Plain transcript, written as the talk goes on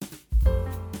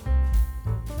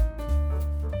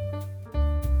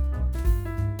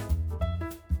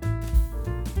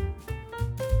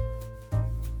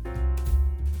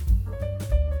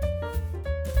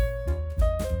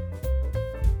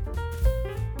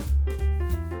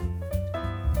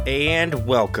And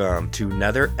welcome to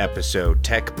another episode,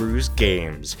 Tech Brews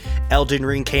Games. Elden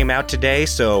Ring came out today,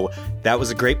 so that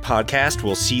was a great podcast.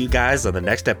 We'll see you guys on the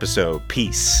next episode.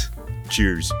 Peace.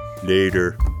 Cheers.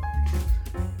 Later.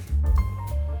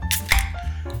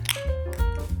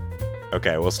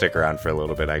 Okay, we'll stick around for a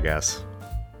little bit, I guess.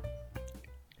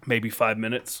 Maybe 5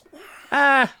 minutes.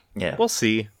 Yeah. Yeah. We'll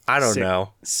see. I don't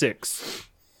know. 6.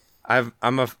 I'm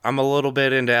a little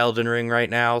bit into Elden Ring right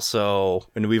now,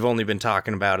 and we've only been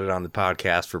talking about it on the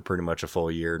podcast for pretty much a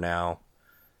full year now.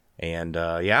 And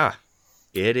yeah,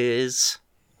 it is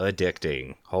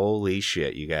addicting. Holy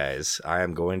shit, you guys. I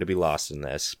am going to be lost in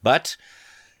this. But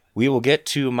we will get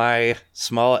to my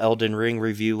small Elden Ring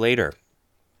review later.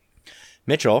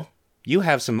 Mitchell, you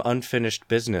have some unfinished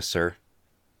business, sir.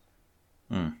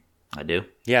 I do?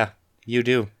 Yeah, you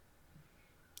do.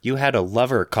 You had a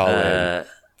lover call in.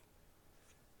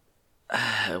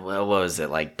 Well, what was it,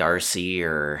 like Darcy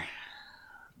or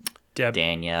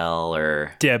Danielle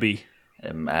or Debbie?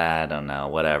 I don't know,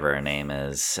 whatever her name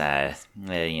is. I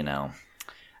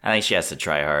think she has to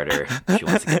try harder if she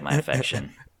wants to get my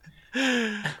affection.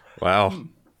 Wow.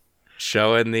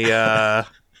 Showing the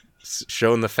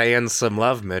fans some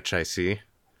love, Mitch, I see.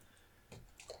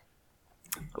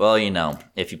 Well,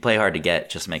 if you play hard to get, it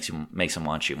just makes them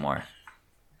want you more.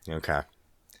 Okay.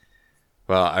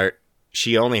 Well,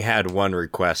 she only had one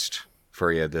request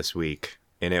for you this week,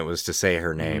 and it was to say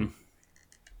her name.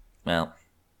 Well,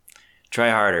 try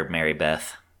harder, Mary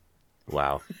Beth.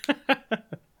 Wow.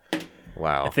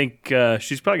 Wow. I think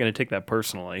she's probably going to take that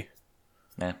personally.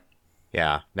 Yeah.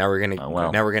 Yeah. Now we're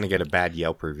gonna get a bad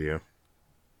Yelp review.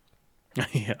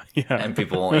 yeah. And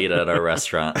people won't eat at our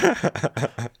restaurant.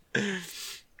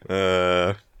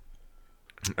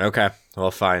 Okay. Well,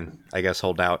 fine. I guess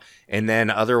hold out. And then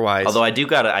otherwise, although I do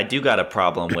got a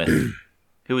problem with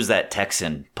who was that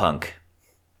Texan punk?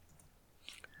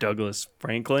 Douglas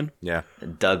Franklin. Yeah.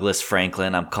 Douglas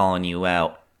Franklin, I'm calling you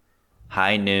out.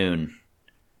 High noon.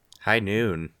 High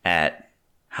noon. At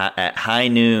high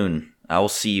noon. I will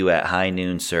see you at high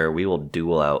noon, sir. We will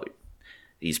duel out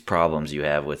these problems you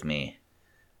have with me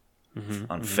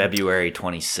on February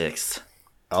 26th.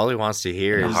 All he wants to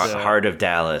hear is heart of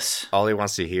Dallas. All he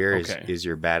wants to hear is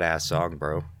your badass song,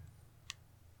 bro.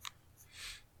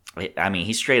 I mean,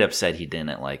 he straight up said he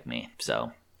didn't like me,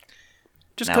 so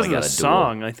just because of the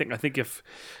song, I think if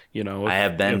I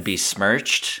have been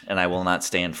besmirched, and I will not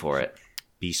stand for it.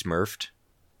 Besmurfed?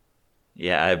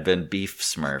 Yeah, I've been beef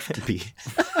smurfed.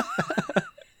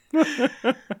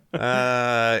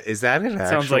 Is that an actual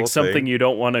sounds like something thing? You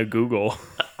don't want to Google.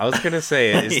 I was gonna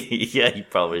say, yeah, you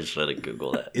probably should have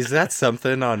Googled that. Is that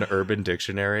something on Urban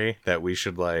Dictionary that we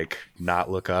should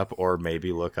not look up or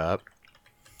maybe look up?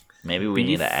 Maybe we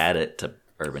need to add it to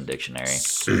Urban Dictionary.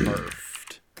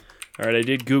 Smurfed. All right, I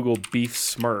did Google beef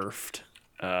smurfed.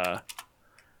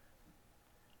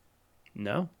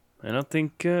 No, I don't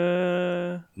think.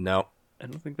 No, I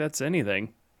don't think that's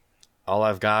anything. All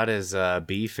I've got is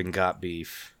beef and got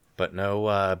beef, but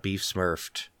no beef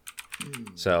smurfed.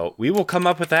 So we will come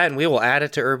up with that, and we will add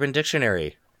it to Urban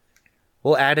Dictionary.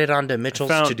 We'll add it onto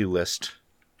Mitchell's to-do list.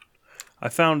 I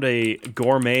found a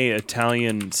gourmet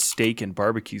Italian steak and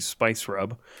barbecue spice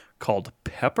rub called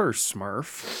Pepper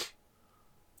Smurf.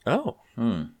 Oh.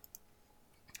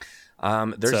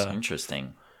 There's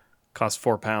interesting. Costs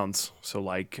 £4, so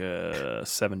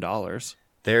 $7.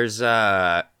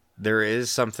 There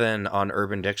is something on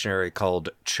Urban Dictionary called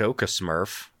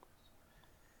Choke-a-Smurf.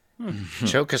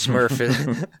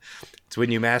 Choke-a-Smurf it's when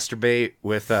you masturbate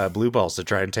with blue balls to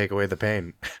try and take away the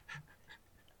pain.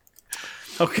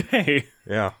 Okay.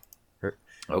 Yeah.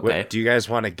 Okay. Do you guys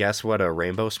want to guess what a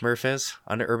rainbow Smurf is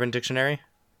on Urban Dictionary?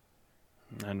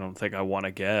 I don't think I want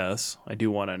to guess. I do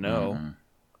want to know.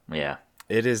 Yeah.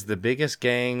 It is the biggest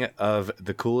gang of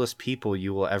the coolest people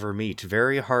you will ever meet.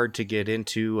 Very hard to get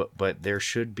into, but there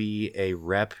should be a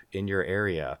rep in your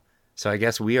area. So I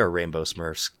guess we are Rainbow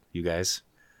Smurfs, you guys.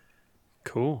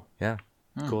 Cool. Yeah.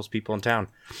 Coolest people in town.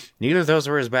 Neither of those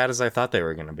were as bad as I thought they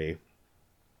were going to be.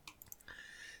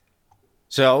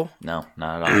 So. No,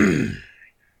 not at all.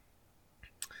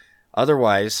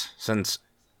 Otherwise, since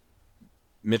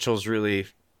Mitchell's really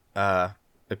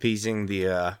appeasing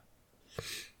the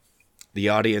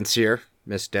audience here,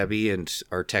 Miss Debbie and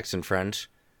our Texan friend,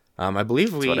 I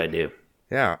believe That's what I do.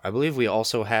 Yeah, I believe we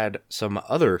also had some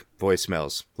other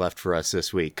voicemails left for us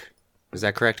this week. Is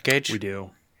that correct, Gage? We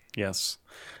do. Yes.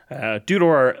 Due to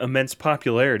our immense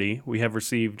popularity, we have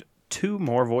received 2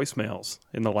 more voicemails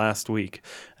in the last week.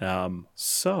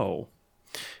 So,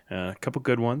 a couple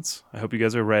good ones. I hope you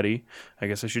guys are ready. I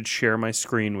guess I should share my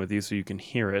screen with you so you can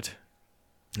hear it.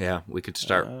 Yeah, we could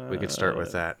start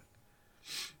with that.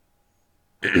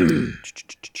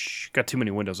 Got too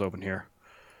many windows open here.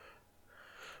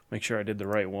 Make sure I did the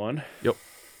right one. Yep.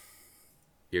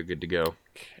 You're good to go.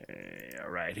 Okay, all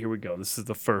right, here we go. This is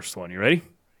the first one. You ready?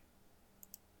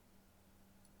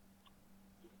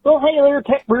 Well, hey there,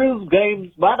 Tech Brews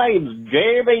Games. My name's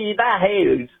Jeremy, and I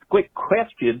have a quick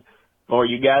question for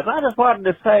you guys. I just wanted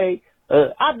to say,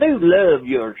 I do love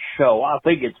your show. I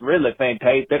think it's really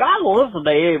fantastic. I listen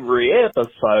to every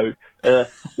episode.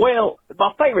 Well,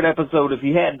 my favorite episode,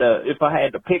 if I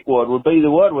had to pick one, would be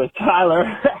the one with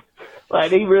Tyler.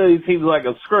 Like, he really seems like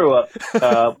a screw up.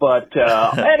 But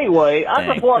anyway, I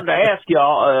just wanted to ask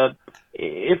y'all,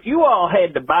 if you all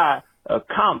had to buy a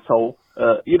console,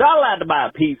 you're not allowed to buy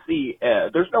a PC.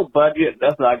 There's no budget,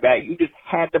 nothing like that. You just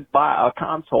had to buy a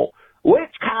console.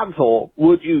 Which console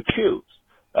would you choose?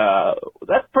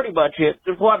 That's pretty much it.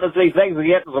 Just wanted to say thanks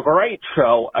again. It was a great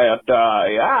show. And,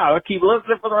 yeah, I'll keep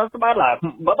listening for the rest of my life.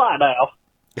 Bye-bye now.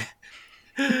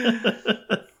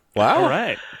 Wow. All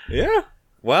right. Yeah.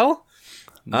 Well,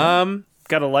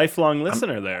 Got a lifelong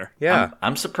listener there. yeah.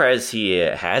 I'm surprised he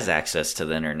has access to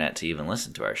the internet to even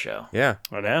listen to our show. Yeah.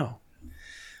 I know.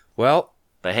 Well,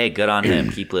 But hey, good on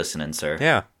him. Keep listening, sir.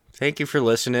 yeah. Thank you for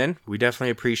listening. We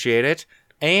definitely appreciate it.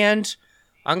 And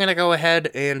I'm going to go ahead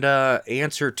and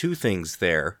answer two things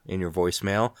there in your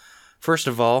voicemail. First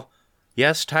of all,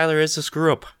 yes, Tyler is a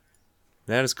screw-up.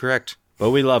 That is correct. But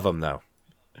we love him, though.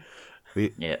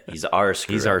 Yeah, he's our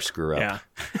screw. He's our screw-up.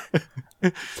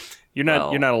 Yeah. You're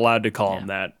not allowed to call yeah. him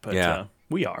that, but Yeah.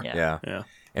 we are. Yeah. Yeah.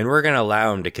 And we're going to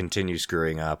allow him to continue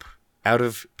screwing up out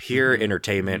of pure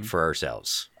entertainment for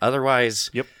ourselves. Otherwise,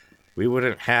 Yep. we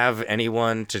wouldn't have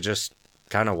anyone to just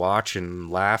kind of watch and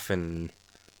laugh and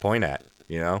point at,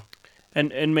 you know?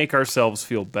 And make ourselves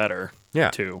feel better.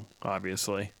 Yeah. Too,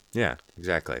 obviously. Yeah,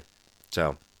 exactly.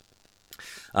 So,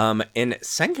 and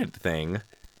second thing,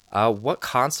 what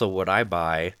console would I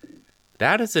buy?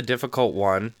 That is a difficult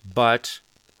one, but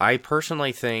I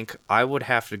personally think I would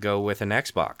have to go with an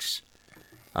Xbox.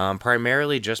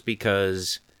 Primarily just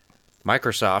because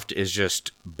Microsoft is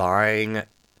just buying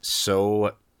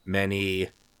so many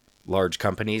large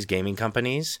companies, gaming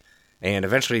companies, and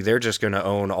eventually they're just going to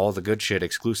own all the good shit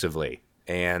exclusively.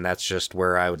 And that's just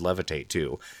where I would levitate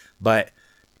to. But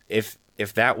if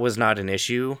that was not an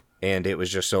issue and it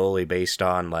was just solely based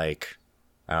on, like,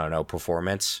 I don't know,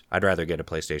 performance, I'd rather get a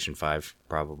PlayStation 5,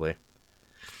 probably.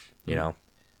 You know?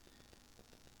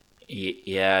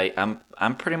 Yeah,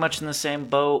 I'm pretty much in the same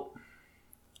boat.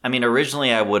 I mean,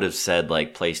 originally I would have said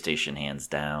like PlayStation hands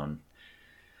down.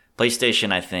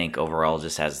 PlayStation, I think, overall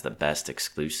just has the best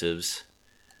exclusives.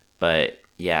 But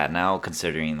yeah, now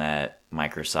considering that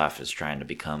Microsoft is trying to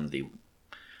become the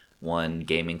one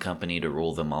gaming company to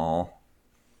rule them all,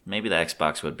 maybe the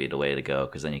Xbox would be the way to go,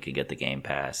 because then you could get the Game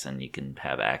Pass and you can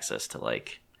have access to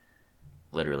like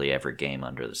literally every game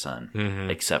under the sun,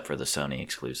 except for the Sony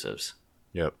exclusives.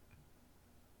 Yep.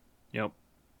 Yep.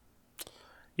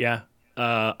 Yeah.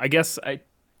 I guess I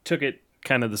took it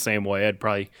kind of the same way. I'd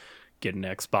probably get an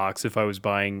Xbox if I was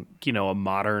buying, a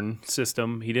modern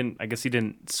system. I guess he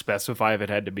didn't specify if it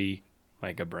had to be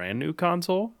like a brand new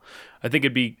console. I think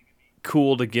it'd be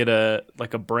cool to get a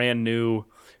brand new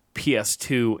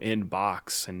PS2 in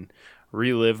box and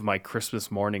relive my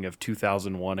Christmas morning of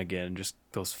 2001 again. Just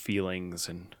those feelings,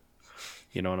 and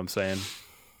you know what I'm saying?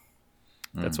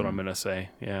 That's what I'm going to say.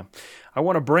 Yeah. I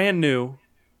want a brand new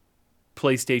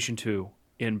PlayStation 2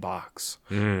 in box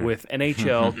with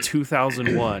NHL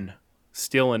 2001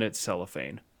 still in its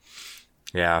cellophane.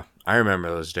 Yeah, I remember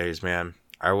those days, man.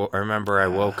 I remember I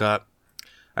woke up.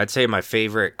 I'd say my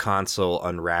favorite console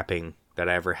unwrapping that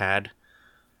I ever had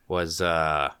was,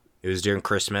 it was during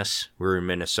Christmas. We were in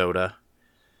Minnesota.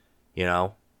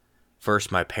 First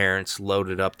my parents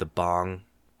loaded up the bong,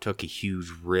 took a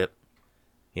huge rip,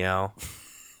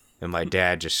 and my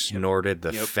dad just snorted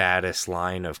the fattest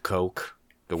line of Coke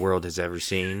the world has ever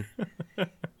seen.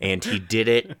 And he did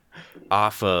it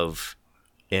off of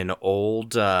an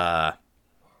old, what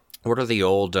are the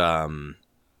old,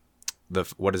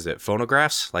 what is it,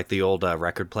 phonographs? Like the old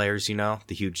record players, the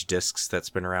huge discs that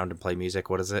spin around and play music.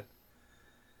 What is it?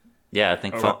 Yeah, I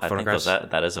think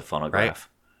that is a phonograph.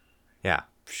 Right? Yeah.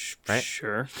 Right?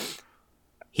 Sure.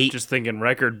 He just thinking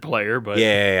record player, but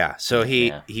yeah. So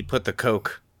he put the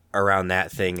Coke around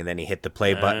that thing, and then he hit the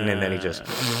play button, and then he just,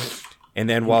 and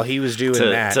then while he was doing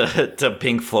to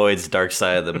Pink Floyd's Dark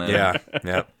Side of the Moon.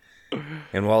 Yeah.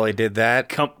 And while he did that,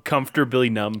 comfortably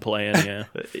numb playing,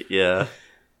 yeah.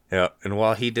 Yeah, and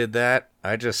while he did that,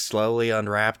 I just slowly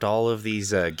unwrapped all of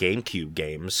these GameCube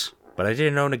games. But I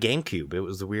didn't own a GameCube. It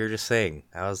was the weirdest thing.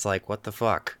 I was like, what the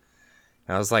fuck?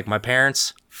 And I was like, my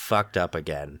parents fucked up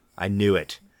again. I knew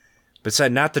it.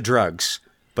 Besides, not the drugs,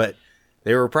 but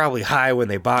they were probably high when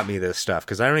they bought me this stuff,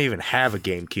 because I don't even have a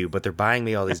GameCube, but they're buying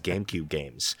me all these GameCube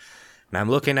games. And I'm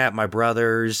looking at my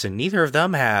brothers, and neither of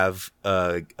them have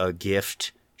a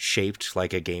gift shaped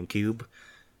like a GameCube.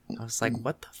 I was like,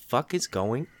 what the fuck is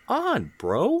going on,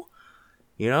 bro?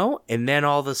 You know? And then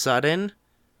all of a sudden,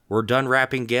 we're done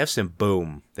wrapping gifts, and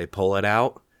boom, they pull it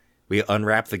out. We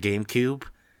unwrap the GameCube,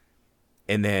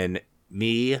 and then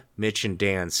me, Mitch, and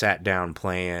Dan sat down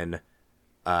playing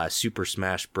Super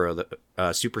Smash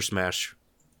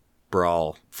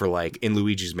Brawl for like in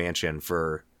Luigi's Mansion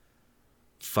for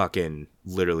fucking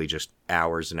literally just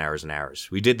hours and hours and hours.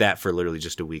 We did that for literally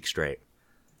just a week straight.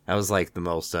 That was like the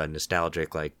most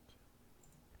nostalgic, like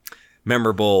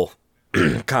memorable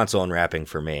console unwrapping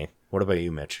for me. What about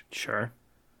you, Mitch? Sure.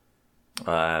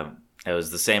 It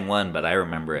was the same one, but I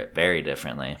remember it very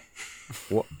differently.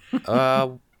 What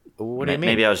do you mean?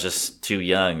 Maybe I was just too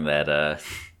young that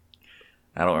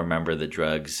I don't remember the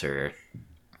drugs or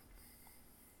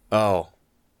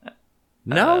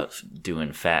no,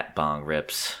 doing fat bong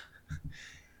rips.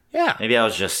 yeah, Maybe I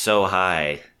was just so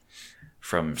high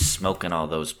from smoking all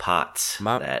those pots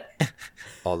that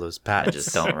all those I pats.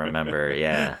 just don't remember.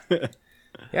 Yeah,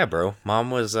 Yeah, bro.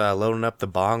 Mom was loading up the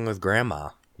bong with grandma.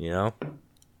 You know,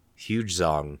 huge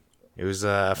zong. It was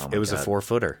a my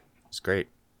 4-footer. It's great.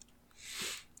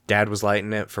 Dad was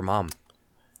lighting it for mom.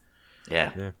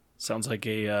 yeah. Sounds like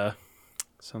a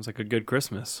good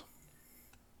Christmas.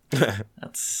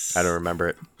 That's I don't remember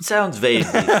it. sounds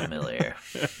vaguely familiar.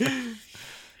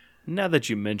 Now that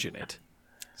you mention it.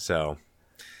 So,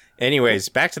 anyways,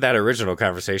 back to that original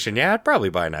conversation. Yeah, I'd probably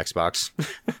buy an Xbox.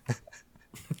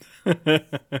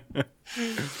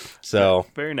 So,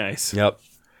 Very nice. yep.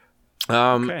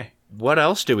 Okay. What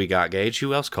else do we got, Gage?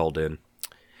 Who else called in?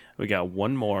 We got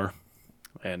one more,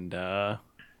 and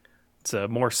it's a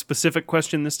more specific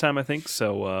question this time, I think.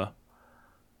 So let's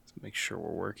make sure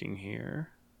we're working here.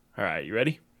 All right, you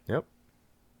ready? Yep.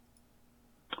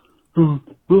 Well,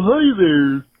 hi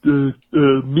there,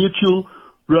 Mitchell,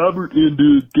 Robert, and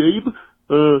Gabe.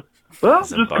 I'm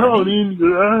Is it just Barney? calling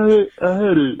in. I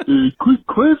had a quick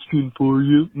question for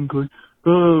you. Okay.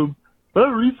 I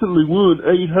recently won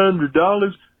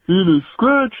 $800 in a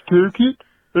scratch ticket,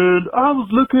 and I was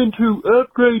looking to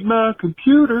upgrade my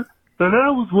computer, and I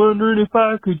was wondering if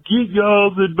I could get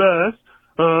y'all's advice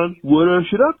on what I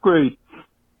should upgrade.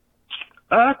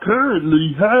 I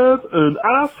currently have an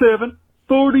i7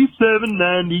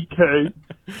 4790K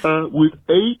with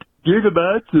 8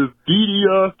 gigabytes of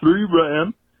DDR3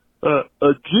 RAM, a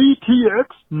GTX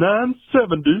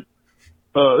 970,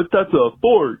 that's a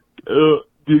 4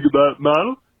 gigabyte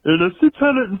model, and a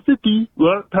 650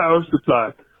 watt power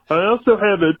supply. I also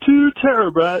have a 2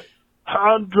 terabyte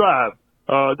hard drive.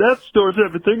 That stores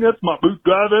everything. That's my boot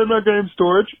drive and my game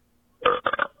storage.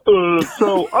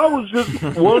 So I was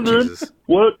just wondering Jesus.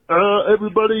 what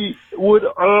everybody would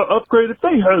upgrade if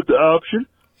they had the option.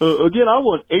 Again, I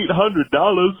want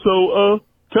 $800, so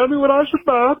tell me what I should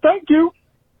buy. Thank you.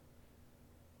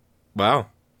 Wow.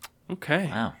 Okay.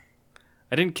 Wow.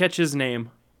 I didn't catch his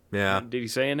name. Yeah. Did he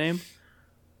say a name?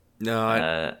 No,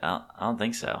 I I don't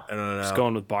think so. don't know. Just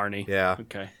going with Barney. Yeah.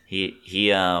 Okay.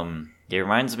 He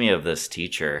reminds me of this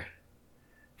teacher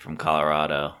from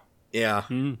Colorado. Yeah.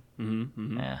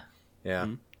 Yeah, Yeah.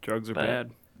 Drugs are But-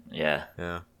 bad. yeah.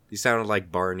 Yeah. He sounded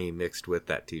like Barney mixed with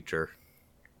that teacher.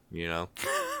 You know?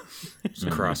 It's a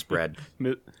crossbred.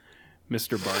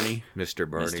 Mr. Barney. Mr.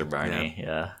 Barney. Mr. Barney.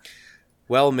 Yeah.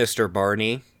 Well, Mr.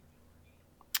 Barney.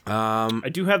 I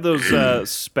do have those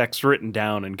specs written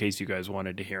down in case you guys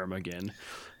wanted to hear them again.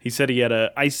 He said he had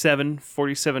a i7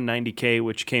 4790K,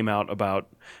 which came out about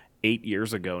 8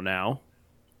 years ago now.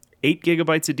 8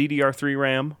 gigabytes of DDR3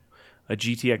 RAM, a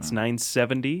GTX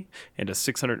 970, and a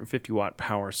 650 watt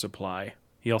power supply.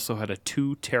 He also had a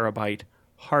 2 terabyte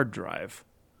hard drive.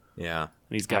 Yeah. And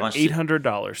he's How got much did-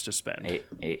 $800 to spend.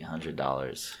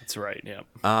 $800. That's right, yeah.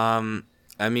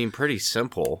 I mean, pretty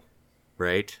simple,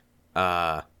 right?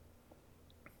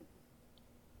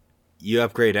 You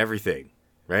upgrade everything,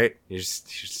 right? You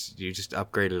just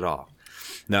upgrade it all.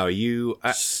 No,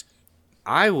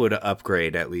 I would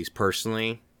upgrade, at least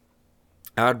personally.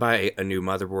 I would buy a new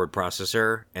motherboard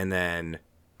processor and then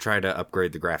try to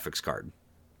upgrade the graphics card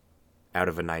out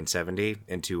of a 970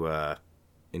 into a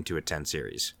 10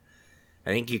 series. I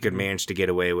think you could manage to get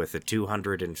away with a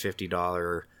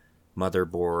 $250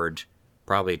 motherboard,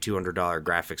 probably a $200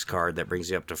 graphics card that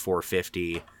brings you up to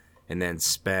 $450, and then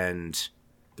spend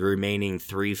the remaining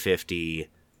 $350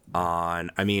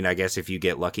 on, I mean, I guess if you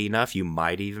get lucky enough, you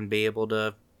might even be able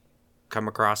to come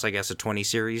across, I guess, a 20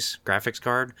 series graphics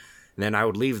card. And then I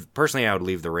would leave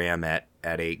the RAM at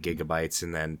 8 gigabytes,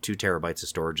 and then 2 terabytes of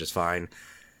storage is fine.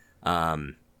 A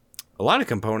lot of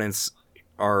components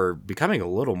are becoming a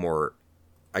little more,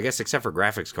 I guess, except for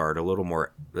graphics card, a little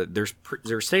more.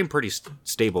 They're staying pretty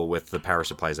stable with the power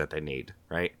supplies that they need,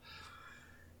 right?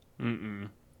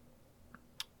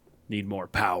 Need more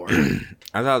power.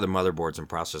 I thought the motherboards and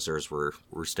processors were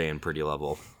staying pretty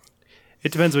level.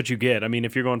 It depends what you get. I mean,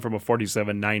 if you're going from a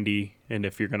 4790 and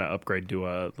if you're going to upgrade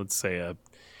to let's say a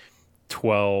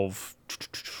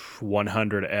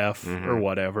 12100F or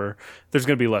whatever, there's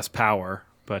going to be less power.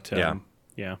 But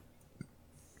yeah.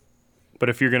 But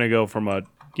if you're going to go from a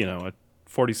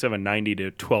 4790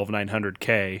 to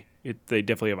 12900K, they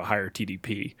definitely have a higher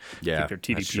TDP. Yeah, I think their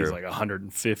TDP is like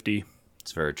 150.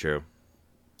 It's very true.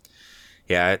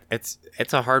 Yeah, it's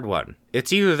a hard one.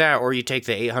 It's either that or you take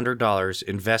the $800,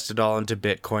 invest it all into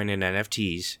Bitcoin and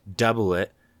NFTs, double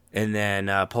it, and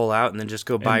then pull out and then just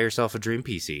go buy yourself a dream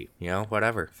PC.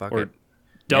 Whatever. Fuck it.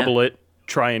 Double it,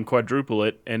 try and quadruple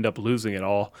it, end up losing it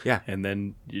all. Yeah. And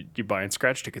then you're buying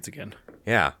scratch tickets again.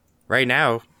 Yeah. Right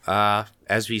now,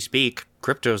 as we speak,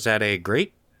 crypto's at a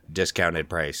great discounted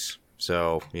price.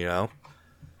 So,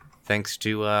 thanks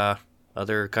to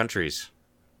other countries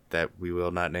that we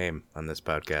will not name on this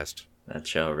podcast. That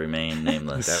shall remain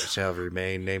nameless. That shall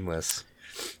remain nameless.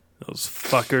 Those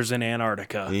fuckers in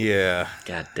Antarctica. Yeah.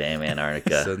 Goddamn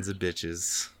Antarctica. Sons of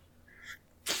bitches.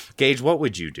 Gage, what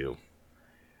would you do?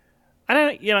 I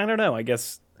don't know. I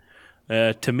guess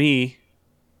to me,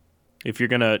 if you're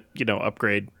gonna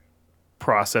upgrade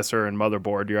processor and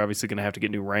motherboard, you're obviously gonna have to get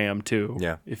new RAM too.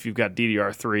 Yeah. If you've got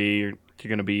DDR3, you're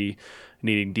gonna be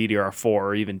needing DDR4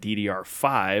 or even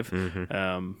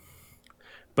DDR5.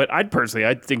 But I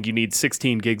think you need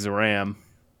 16 gigs of RAM,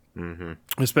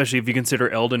 especially if you consider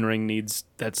Elden Ring needs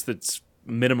that's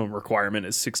minimum requirement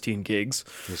is 16 gigs.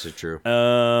 This is true.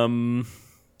 I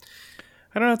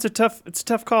don't know. It's a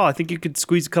tough call. I think you could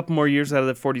squeeze a couple more years out of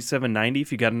the 4790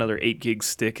 if you got another 8 gig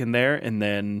stick in there, and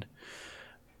then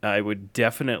I would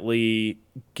definitely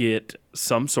get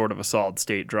some sort of a solid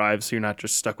state drive so you're not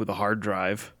just stuck with a hard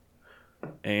drive.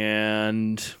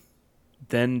 And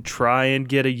then try and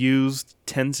get a used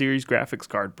 10 series graphics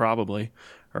card, probably,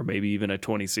 or maybe even a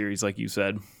 20 series, like you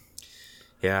said.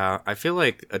 Yeah, I feel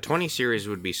like a 20 series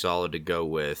would be solid to go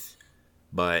with,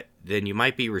 but then you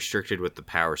might be restricted with the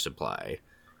power supply.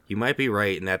 You might be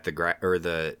right in that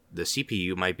the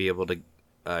CPU might be able to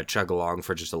chug along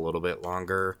for just a little bit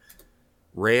longer.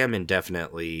 RAM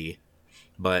indefinitely,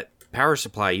 but power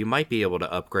supply, you might be able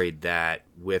to upgrade that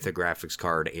with a graphics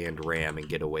card and RAM and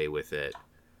get away with it.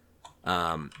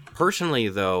 Personally,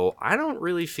 though, I don't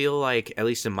really feel like, at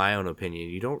least in my own opinion,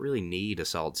 you don't really need a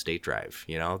solid state drive.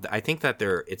 I think that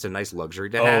it's a nice luxury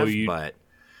to have, but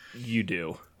you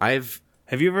do. Have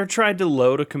you ever tried to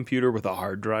load a computer with a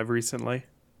hard drive recently?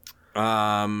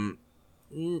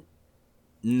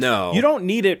 No. You don't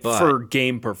need it for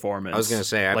game performance. I was going to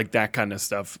say, like that kind of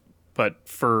stuff. But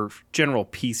for general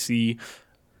PC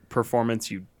performance,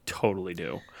 you totally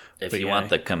do. If you want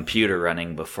the computer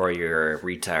running before you're a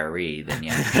retiree, then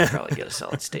you should probably get a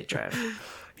solid state drive.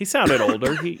 He sounded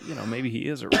older. Maybe he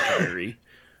is a retiree.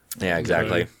 Yeah,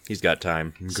 exactly. He's got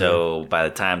time. So by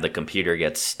the time the computer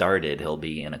gets started, he'll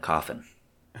be in a coffin.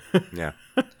 Yeah.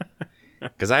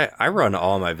 Because I run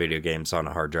all my video games on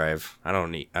a hard drive. I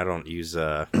don't use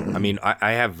I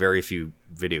have very few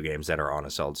video games that are on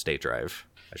a solid state drive,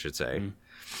 I should say.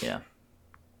 Yeah.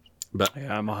 But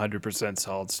yeah, I'm 100%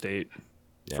 solid state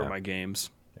for my games.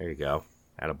 There you go.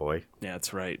 Attaboy. Yeah,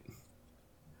 that's right.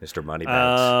 Mr.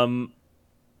 Moneybags.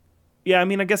 Yeah, I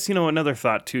guess, another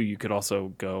thought too, you could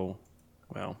also go,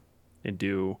 and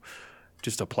do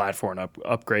just a platform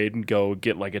upgrade and go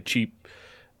get like a cheap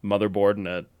motherboard and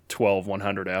a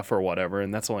 12100F or whatever,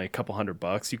 and that's only a couple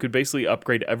 $100. You could basically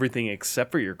upgrade everything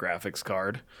except for your graphics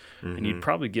card, and you'd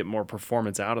probably get more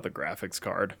performance out of the graphics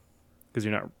card because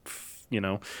you're not,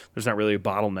 there's not really a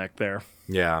bottleneck there.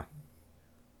 Yeah.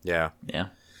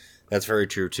 That's very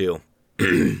true too.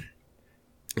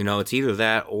 It's either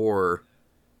that or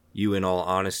you, in all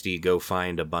honesty, go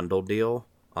find a bundle deal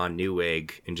on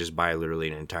Newegg and just buy literally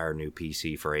an entire new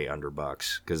PC for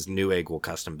 $800 because Newegg will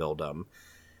custom build them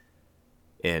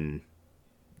and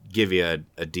give you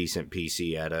a decent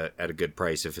PC at a good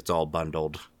price if it's all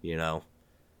bundled,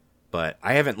 But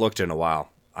I haven't looked in a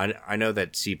while. I know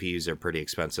that CPUs are pretty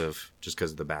expensive just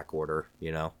because of the back order,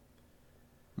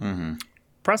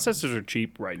 Processors are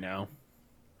cheap right now.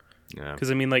 Yeah. Because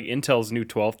like Intel's new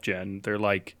 12th gen, they're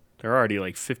already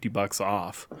like $50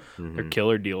 off. They're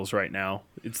killer deals right now.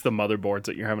 It's the motherboards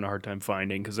that you're having a hard time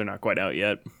finding because they're not quite out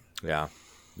yet. Yeah.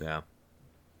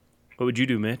 What would you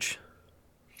do, Mitch?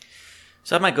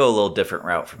 So I might go a little different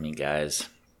route from you guys.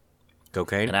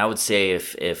 Cocaine? And I would say if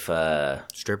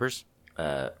Strippers?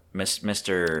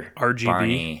 Mr. RGB?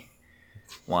 Barney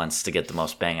wants to get the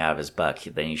most bang out of his buck,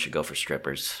 then you should go for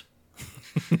strippers.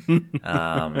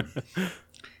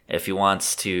 If he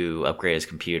wants to upgrade his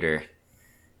computer,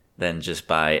 then just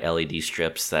buy LED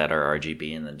strips that are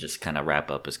RGB and then just kind of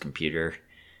wrap up his computer,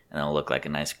 and it'll look like a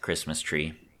nice Christmas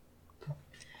tree.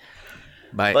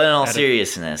 But in all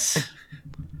seriousness,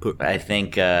 I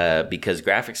think because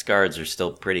graphics cards are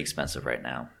still pretty expensive right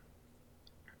now.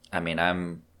 I mean,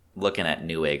 I'm looking at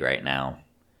Newegg right now,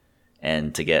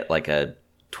 and to get like a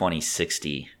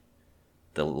 2060,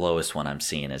 the lowest one I'm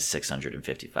seeing is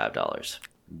 $655.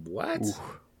 What? Ooh.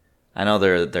 I know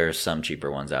there are some cheaper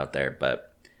ones out there,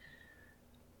 but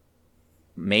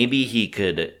maybe he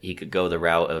could go the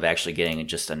route of actually getting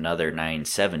just another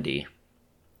 970,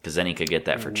 because then he could get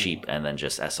that for cheap and then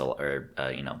just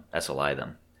SLI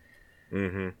them.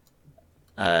 Mm-hmm.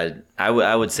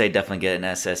 I would say definitely get an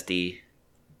SSD.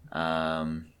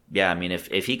 Yeah, I mean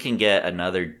if he can get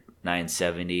another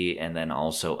 970 and then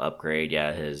also upgrade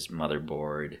his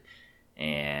motherboard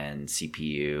and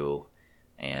CPU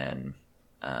and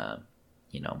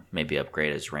maybe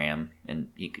upgrade his RAM, and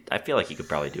I feel like he could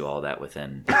probably do all that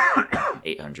within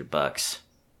 $800.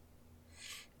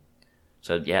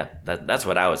 So yeah, that's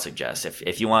what I would suggest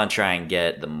if you want to try and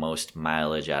get the most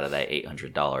mileage out of that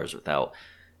 $800 without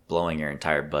blowing your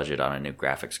entire budget on a new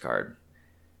graphics card,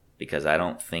 because I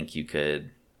don't think you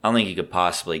could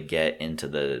possibly get into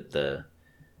the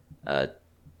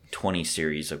 20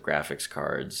 series of graphics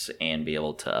cards and be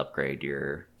able to upgrade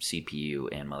your CPU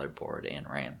and motherboard and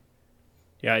RAM.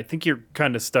 Yeah, I think you're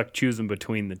kind of stuck choosing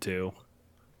between the two.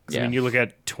 I mean, you look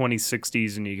at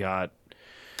 2060s and you got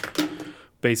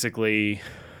basically,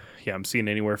 I'm seeing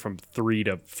anywhere from $300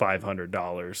 to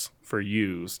 $500 for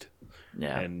used.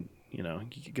 Yeah. And, I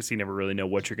guess you never really know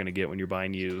what you're going to get when you're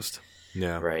buying used.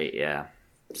 Yeah. Right, yeah.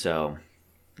 So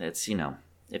it's,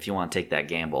 if you want to take that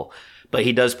gamble. But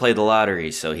he does play the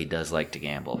lottery, so he does like to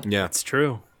gamble. Yeah. That's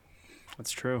true.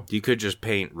 That's true. You could just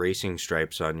paint racing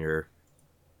stripes on your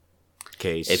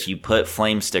case. If you put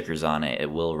flame stickers on it,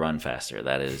 it will run faster.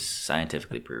 That is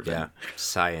scientifically proven. Yeah.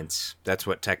 Science. That's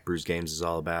what Tech Brews Games is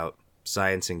all about.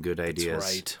 Science and good ideas.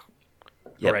 That's right.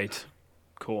 Yep. Right.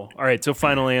 Cool. All right, so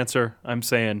final answer. I'm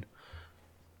saying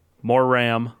more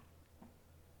RAM,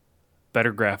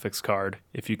 better graphics card,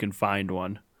 if you can find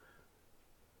one.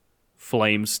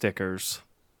 Flame stickers.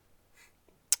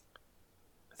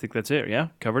 I think that's it, yeah?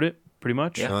 Covered it, pretty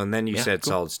much? Yeah. Oh, and then you said cool.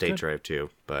 solid state Good. drive too,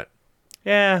 but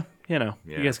Yeah, Yeah.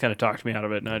 you guys kind of talked me out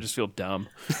of it, and I just feel dumb.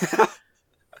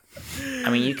 I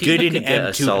mean, you Get could an get a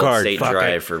M2 solid card, state fuck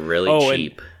drive it. for really Oh, and-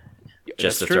 cheap,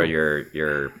 just to That's throw true.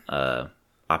 your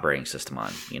operating system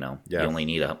on. Yeah. You only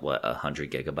need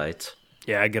 100 gigabytes.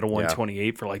 Yeah, I get a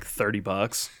 128 for like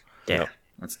 $30. Yeah,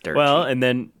 that's dirt Well, cheap. and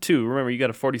then, too, remember, you got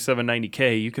a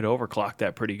 4790K. You could overclock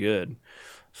that pretty good.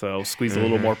 So squeeze a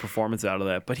little more performance out of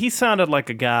that. But he sounded like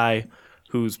a guy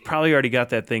who's probably already got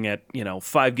that thing at,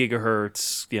 5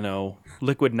 gigahertz,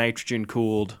 liquid nitrogen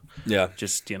cooled. yeah.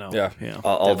 Just, Yeah.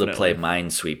 All to definitely. play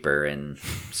Minesweeper and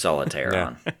Solitaire Yeah.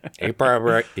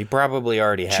 on. He probably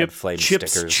already had flame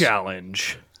Chips stickers.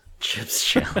 Challenge. Chips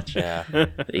Challenge. Yeah.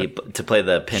 To play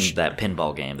that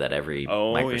pinball game that every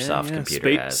Microsoft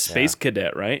computer has. Space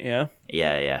Cadet, right? Yeah.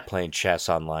 Yeah. Playing chess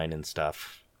online and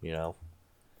stuff,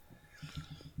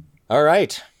 All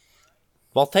right.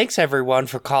 Well, thanks everyone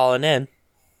for calling in.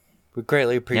 We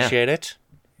greatly appreciate it.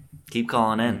 Keep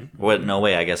calling in. What? No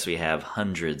way. I guess we have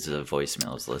hundreds of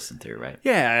voicemails to listen through, right?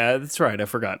 Yeah, that's right. I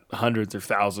forgot. Hundreds or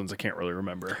thousands. I can't really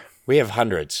remember. We have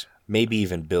hundreds, maybe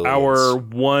even billions. Our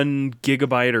 1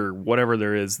 gigabyte or whatever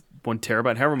there is, 1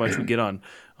 terabyte, however much we get on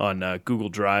Google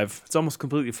Drive, it's almost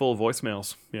completely full of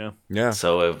voicemails. Yeah. Yeah.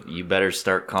 So you better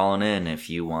start calling in if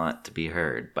you want to be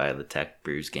heard by the Tech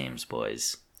Brews Games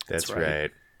boys. That's right.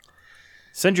 right.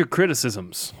 Send your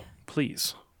criticisms,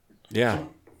 please. Yeah.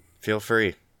 Feel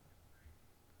free.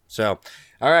 So,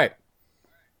 all right.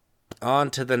 On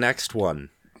to the next one.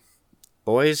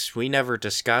 Boys, we never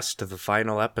discussed the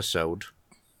final episode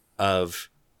of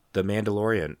The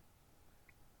Mandalorian.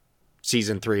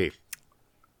 Season 3.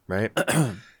 Right?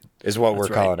 Is what we're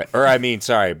calling it. Or,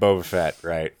 sorry, Boba Fett.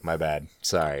 Right. My bad.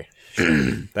 Sorry.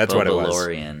 That's what it was.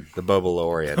 Bobalorian. The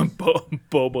Bobalorian.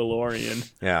 Bobalorian.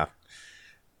 Yeah.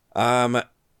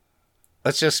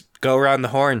 Let's just go around the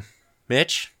horn.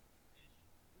 Mitch?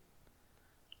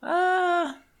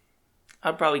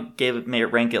 I'd probably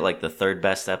rank it like the third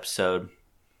best episode.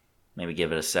 Maybe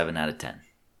give it a 7 out of 10.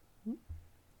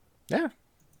 Yeah.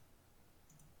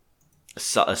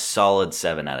 A solid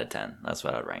 7 out of 10. That's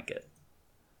what I'd rank it.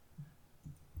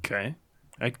 Okay.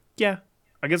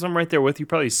 I guess I'm right there with you.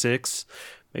 Probably 6,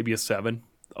 maybe a 7.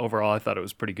 Overall, I thought it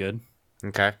was pretty good.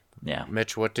 Okay. Yeah.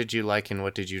 Mitch, what did you like and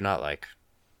what did you not like?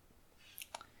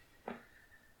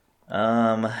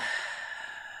 Let's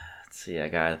see. I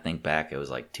gotta think back. It was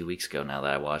like 2 weeks ago now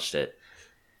that I watched it.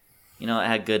 It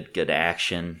had good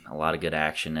action. A lot of good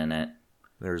action in it.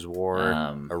 There's war,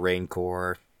 a rain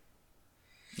core.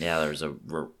 Yeah, there was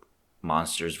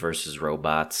monsters versus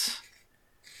robots.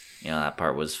 That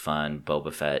part was fun.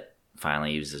 Boba Fett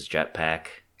finally used his jetpack.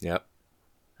 Yep.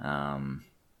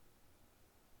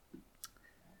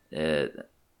 There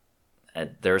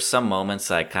were some moments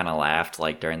I kind of laughed,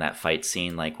 like during that fight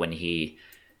scene, like when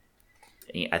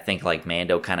I think like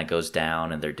Mando kind of goes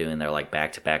down and they're doing their like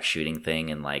back-to-back shooting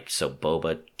thing, and like so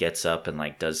Boba gets up and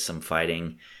like does some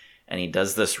fighting, and he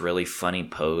does this really funny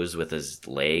pose with his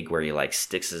leg where he like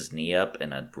sticks his knee up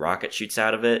and a rocket shoots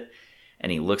out of it,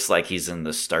 and he looks like he's in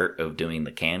the start of doing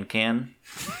the can,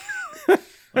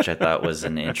 which I thought was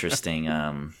an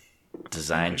interesting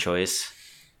design choice.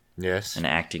 Yes. An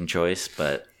acting choice,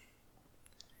 but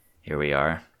here we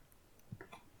are.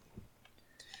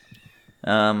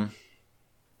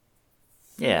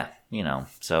 Yeah,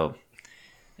 so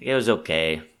it was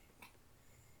okay.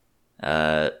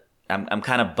 I'm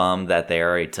kind of bummed that they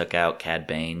already took out Cad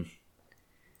Bane.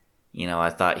 I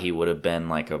thought he would have been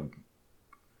like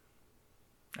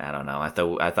I don't know. I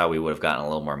thought we would have gotten a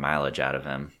little more mileage out of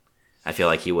him. I feel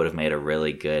like he would have made a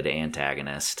really good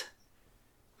antagonist,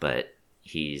 but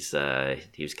he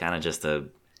was kind of just a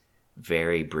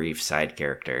very brief side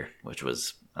character, which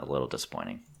was a little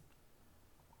disappointing.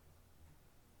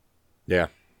 Yeah.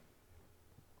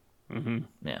 Mm-hmm.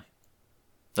 Yeah.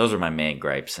 Those were my main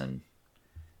gripes and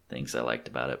things I liked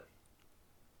about it.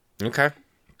 Okay.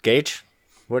 Gage,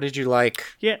 what did you like?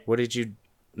 Yeah. What did you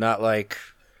not like?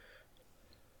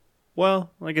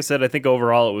 Well, like I said, I think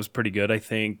overall it was pretty good. I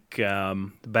think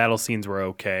the battle scenes were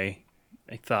okay.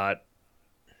 I thought,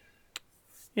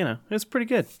 it was pretty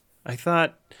good. I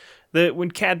thought that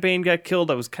when Cad Bane got killed,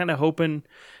 I was kind of hoping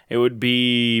it would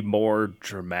be more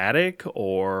dramatic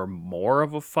or more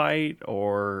of a fight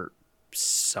or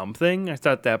something. I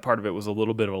thought that part of it was a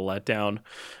little bit of a letdown.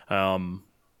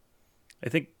 I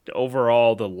think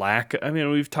overall the lack,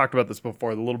 we've talked about this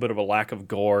before, the little bit of a lack of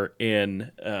gore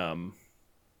in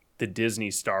the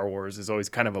Disney Star Wars is always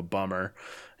kind of a bummer.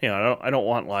 I don't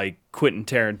want like Quentin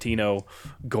Tarantino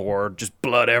gore, just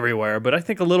blood everywhere, but I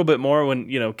think a little bit more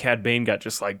when, Cad Bane got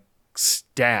just like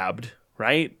stabbed,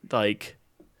 right? Like,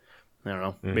 I don't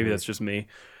know, maybe that's just me.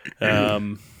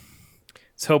 Was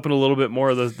hoping a little bit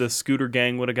more of the scooter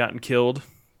gang would have gotten killed.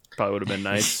 Probably would have been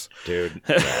nice. Dude,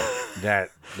 that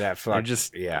fuck,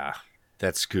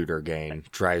 that scooter gang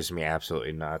drives me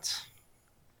absolutely nuts.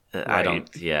 Right.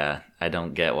 I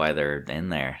don't get why they're in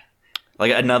there.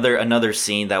 Like another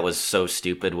scene that was so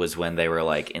stupid was when they were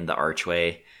like in the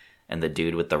archway and the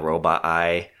dude with the robot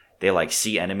eye, they like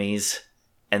see enemies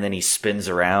and then he spins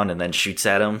around and then shoots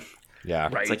at them. Yeah.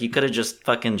 Right. It's like you could have just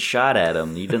fucking shot at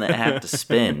him. You didn't have to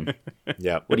spin.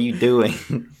 Yep. What are you doing?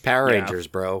 Power Rangers,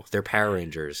 bro. They're Power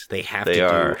Rangers. They have to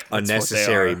are. do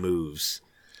unnecessary moves.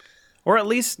 Or at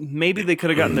least maybe they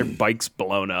could have gotten their bikes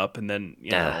blown up and then,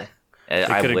 they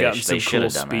could have gotten some cool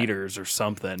speeders or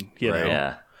something, you know.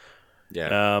 Yeah.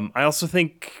 Yeah. I also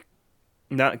think,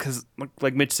 not because,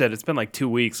 like Mitch said, it's been like 2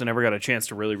 weeks. I never got a chance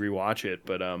to really rewatch it,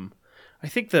 but I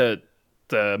think the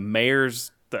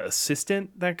mayor's the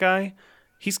assistant, that guy,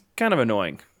 he's kind of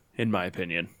annoying in my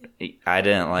opinion. I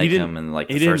didn't like him in like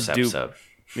the first episode.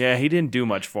 Yeah, he didn't do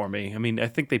much for me. I mean, I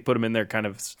think they put him in there kind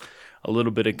of a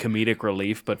little bit of comedic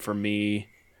relief, but for me,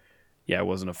 I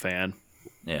wasn't a fan.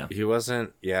 Yeah. He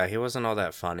wasn't all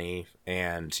that funny,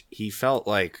 and he felt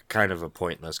like kind of a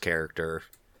pointless character.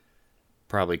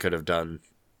 Probably could have done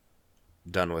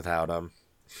without him.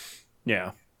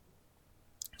 Yeah.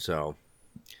 So,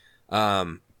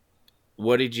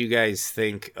 what did you guys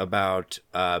think about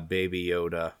Baby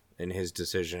Yoda and his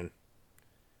decision?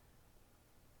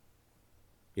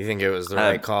 You think it was the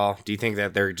right call? Do you think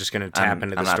that they're just going to tap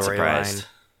into the storyline?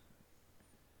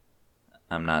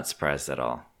 I'm not surprised at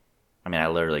all. I mean, I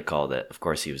literally called it. Of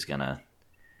course he was going to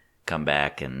come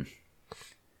back and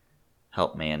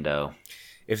help Mando.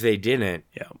 If they didn't,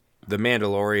 the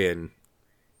Mandalorian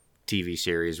TV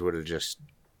series would have just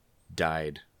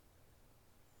died.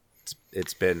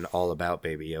 It's been all about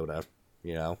Baby Yoda,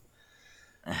 you know?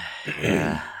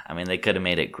 Yeah. I mean, they could have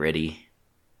made it gritty.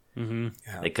 Mm-hmm.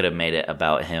 Yeah. They could have made it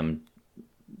about him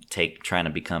trying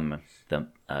to become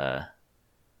the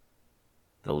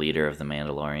leader of the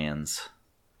Mandalorians.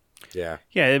 Yeah.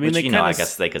 Yeah, I mean, which, I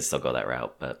guess they could still go that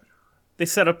route, but they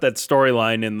set up that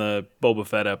storyline in the Boba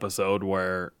Fett episode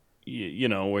where you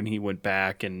know, when he went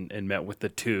back and met with the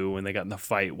two and they got in the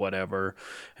fight, whatever.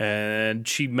 And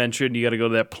she mentioned you got to go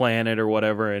to that planet or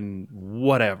whatever and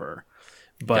whatever.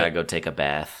 But Gotta go take a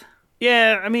bath.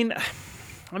 yeah, I mean,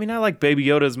 I like Baby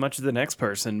Yoda as much as the next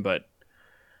person, but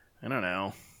I don't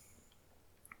know.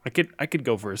 I could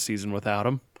go for a season without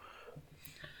him.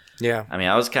 Yeah. I mean,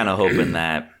 I was kind of hoping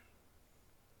that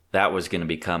was going to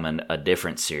become a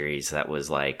different series that was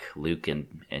like Luke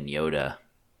and Yoda,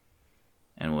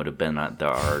 and would have been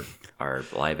our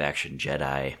live action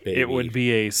Jedi. It would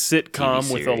be a sitcom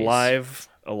TV with a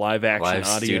live action live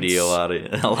audience. Studio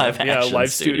audience, a live action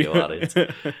studio audience.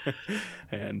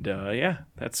 And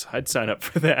I'd sign up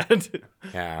for that.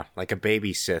 Yeah, like a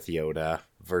baby Sith Yoda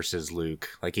versus Luke.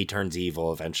 Like he turns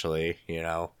evil eventually, you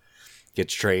know,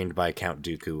 gets trained by Count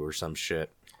Dooku or some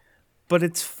shit. But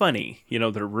it's funny, you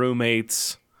know, they're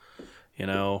roommates. You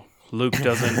know, Luke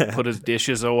doesn't put his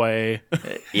dishes away.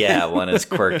 Yeah, one is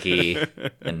quirky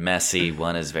and messy.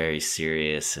 One is very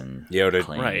serious and Yoda,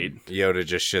 clean. Right. Yoda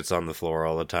just shits on the floor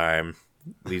all the time,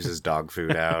 leaves his dog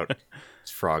food out.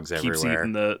 There's frogs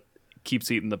everywhere.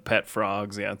 Keeps eating the pet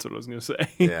frogs. Yeah, that's what I was gonna say.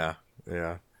 Yeah,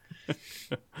 yeah.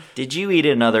 Did you eat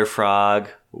another frog?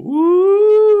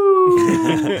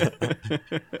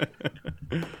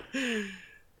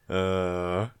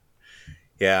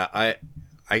 Yeah,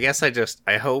 I guess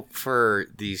I hope for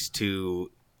these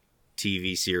two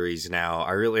TV series now.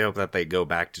 I really hope that they go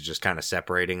back to just kind of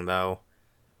separating though.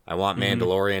 I want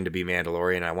Mandalorian to be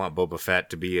Mandalorian. I want Boba Fett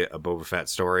to be a Boba Fett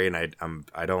story, and I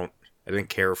didn't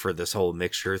care for this whole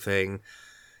mixture thing.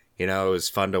 You know, it was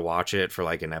fun to watch it for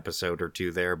like an episode or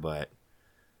two there, but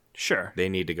Sure. they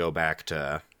need to go back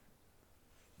to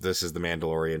this is the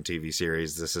Mandalorian TV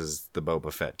series, this is the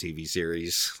Boba Fett TV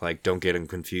series. Like, don't get them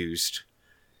confused.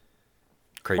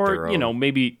 Create their Or, own. you know,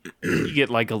 maybe you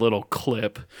get like a little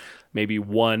clip, maybe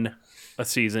one a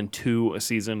season, two a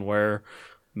season where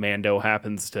Mando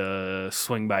happens to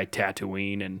swing by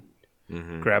Tatooine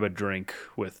and grab a drink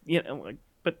with, you know, like,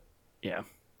 but yeah.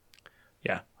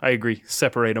 Yeah, I agree.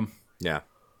 Separate them. Yeah.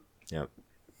 Yep.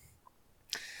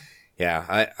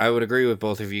 Yeah, I would agree with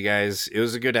both of you guys. It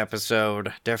was a good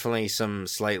episode. Definitely some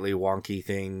slightly wonky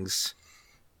things.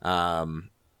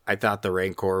 I thought the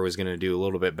Rancor was going to do a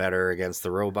little bit better against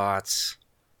the robots,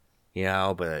 you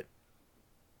know, but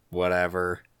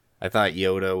whatever. I thought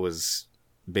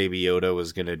Baby Yoda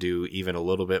was going to do even a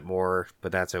little bit more,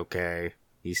 but that's okay.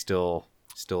 He's still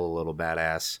a little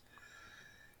badass.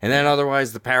 And then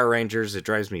otherwise, the Power Rangers, it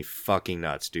drives me fucking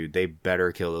nuts, dude. They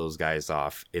better kill those guys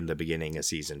off in the beginning of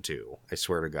season 2. I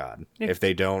swear to God. Yeah. If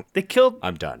they don't,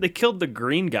 I'm done. They killed the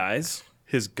green guys,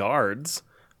 his guards.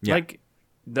 Yeah. Like,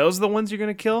 those are the ones you're going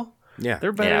to kill? Yeah.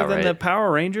 They're better than the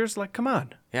Power Rangers? Like, come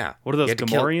on. Yeah. What are those,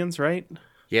 Gamorreans, right?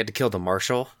 You had to kill the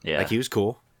Marshal. Yeah. Like, he was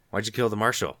cool. Why'd you kill the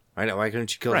Marshal? Why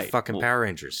couldn't you kill the fucking Power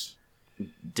Rangers?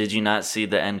 Did you not see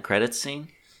the end credits scene?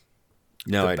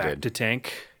 No, I Back did. to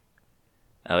tank.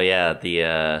 Oh yeah,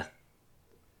 the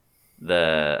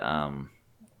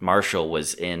Marshal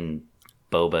was in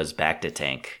Boba's Bacta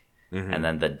tank, and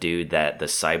then the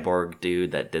cyborg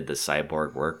dude that did the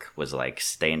cyborg work was like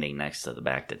standing next to the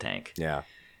Bacta tank. Yeah.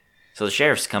 So the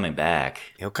sheriff's coming back.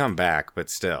 He'll come back, but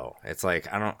still, it's like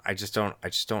I just don't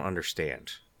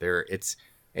understand.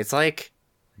 It's like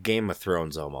Game of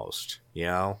Thrones almost, you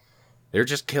know? They're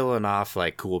just killing off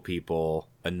like cool people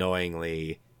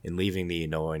annoyingly and leaving the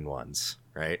annoying ones,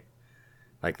 right?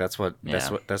 Like that's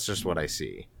just what I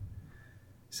see.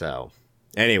 So,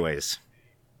 anyways,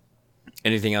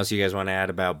 anything else you guys want to add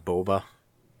about Boba?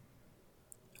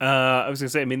 I was going to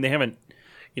say, I mean, they haven't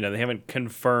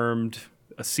confirmed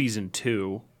a season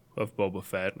 2 of Boba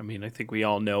Fett. I mean, I think we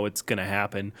all know it's going to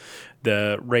happen.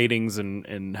 The ratings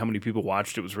and how many people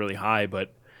watched it was really high,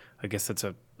 but I guess that's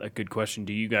a good question.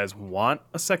 Do you guys want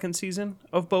a second season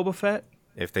of Boba Fett?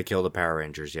 If they kill the Power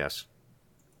Rangers, yes.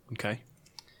 Okay.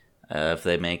 If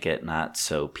they make it not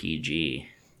so PG.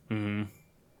 I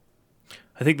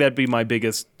think that'd be my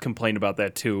biggest complaint about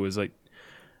that too, is like,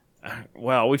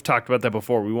 well, we've talked about that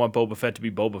before. We want Boba Fett to be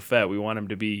Boba Fett. We want him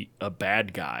to be a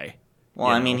bad guy. Well,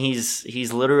 I mean, he's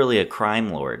literally a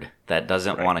crime lord that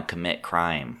doesn't want to commit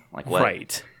crime. Like what?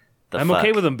 Right. The I'm fuck?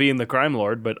 okay with him being the crime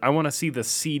lord, but I want to see the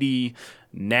seedy,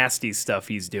 nasty stuff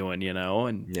he's doing, you know?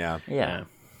 And Yeah. Yeah.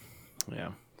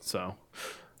 yeah. So,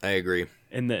 I agree.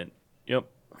 and then, yep.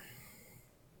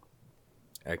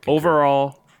 I concur.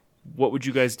 Overall, what would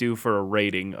you guys do for a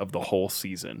rating of the whole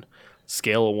season?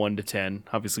 Scale of 1 to 10.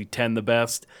 Obviously, 10 the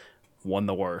best, 1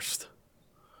 the worst.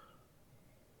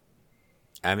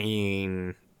 I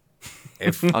mean,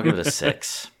 if I'll give it a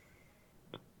 6.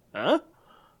 Huh?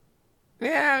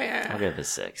 yeah, I'll give it a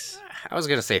 6. I was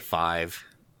gonna say 5.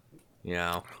 You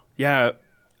know? Yeah,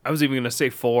 I was even going to say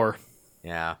 4.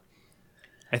 Yeah.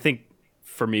 I think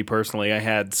for me personally, I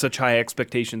had such high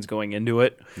expectations going into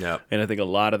it. Yep. And I think a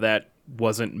lot of that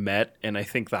wasn't met. And I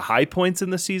think the high points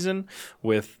in the season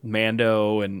with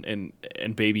Mando and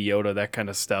Baby Yoda, that kind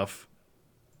of stuff,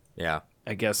 Yeah.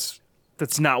 I guess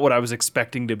that's not what I was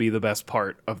expecting to be the best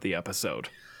part of the episode.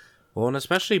 Well, and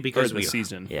especially Or because the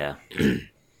season. Yeah.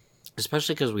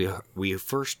 especially because we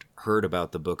first heard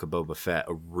about the Book of Boba Fett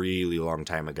a really long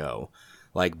time ago,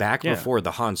 like back before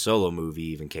the Han Solo movie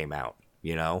even came out,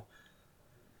 you know.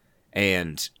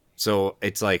 And so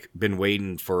it's like been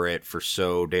waiting for it for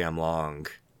so damn long,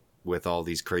 with all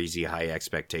these crazy high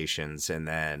expectations, and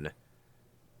then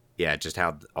yeah, just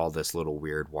had all this little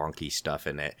weird wonky stuff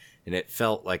in it, and it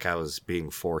felt like I was being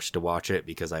forced to watch it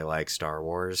because I like Star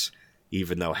Wars,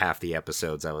 even though half the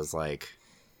episodes I was like,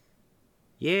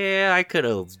 yeah, I could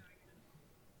have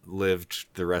lived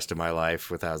the rest of my life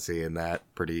without seeing that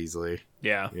pretty easily.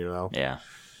 Yeah. You know? Yeah.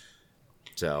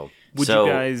 So, Would you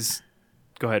guys...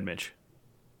 Go ahead, Mitch.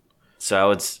 So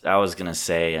I was gonna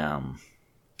say,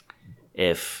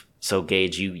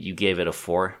 Gage, you gave it a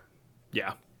 4.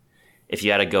 Yeah. If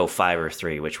you had to go 5 or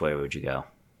 3, which way would you go?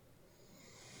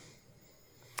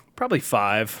 Probably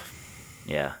 5.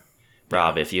 Yeah.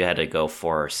 Rob, if you had to go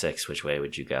 4 or 6, which way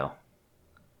would you go?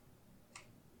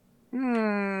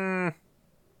 yeah.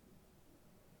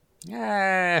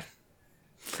 I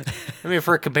mean, if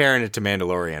we're comparing it to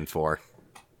Mandalorian 4.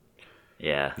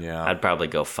 Yeah. Yeah. I'd probably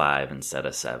go 5 instead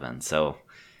of 7. So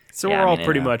So yeah, we're all I mean,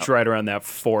 pretty much right around that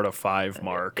 4 to 5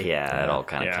 mark. yeah, it all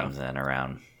kind of Yeah. comes in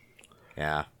around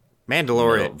Yeah.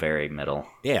 Mandalorian. very middle.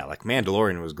 Yeah, like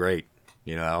Mandalorian was great,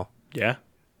 you know? Yeah.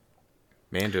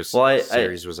 Mando's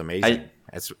series was amazing.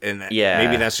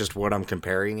 Maybe that's just what I'm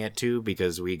comparing it to,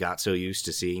 because we got so used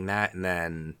to seeing that, and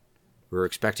then we were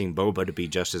expecting Boba to be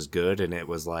just as good, and it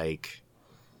was like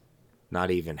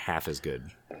not even half as good,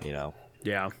 you know?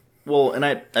 Yeah. Well, and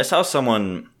I saw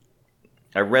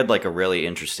I read like a really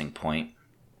interesting point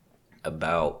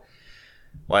about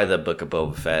why the Book of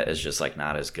Boba Fett is just like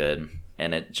not as good,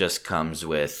 and it just comes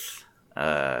with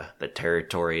the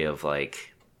territory of like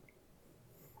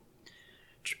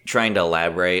trying to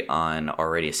elaborate on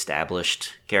already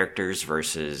established characters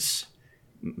versus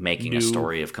making a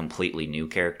story of completely new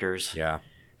characters. Yeah.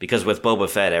 Because with Boba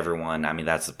Fett, everyone, I mean,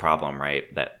 that's the problem,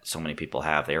 right? That so many people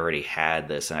have. They already had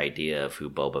this idea of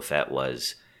who Boba Fett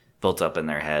was built up in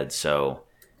their head. So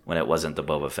when it wasn't the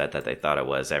Boba Fett that they thought it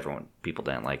was, people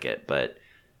didn't like it. But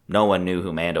no one knew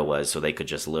who Mando was, so they could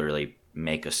just literally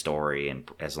make a story. And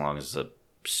as long as the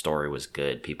story was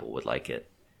good, people would like it.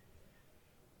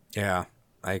 Yeah.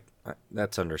 I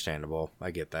that's understandable.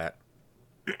 I get that.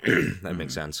 That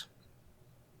makes sense.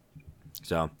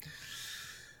 So,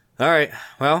 all right.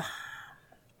 Well,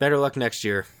 better luck next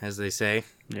year, as they say.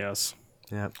 Yes.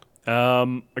 Yeah.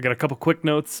 I got a couple quick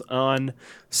notes on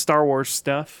Star Wars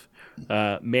stuff.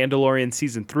 Mandalorian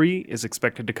Season 3 is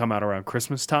expected to come out around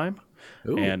Christmas time.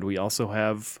 Ooh. And we also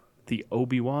have the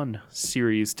Obi-Wan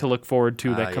series to look forward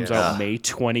to that comes yes. out May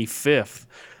 25th.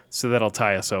 So that'll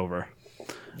tie us over.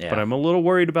 Yeah. But I'm a little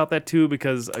worried about that too,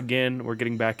 because again, we're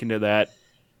getting back into that,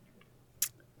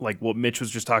 like what Mitch was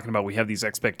just talking about. We have these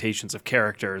expectations of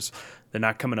characters. They're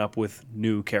not coming up with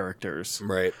new characters.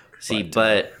 Right. See,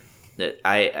 but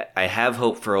I have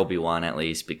hope for Obi-Wan at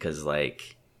least, because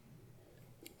like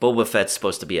Boba Fett's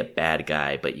supposed to be a bad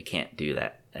guy, but you can't do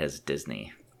that as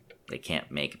Disney. They can't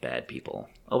make bad people.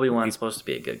 Obi-Wan's supposed to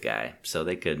be a good guy, so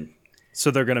they could. So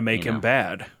they're going to make him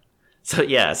bad. So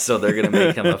yeah, so they're gonna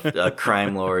make him a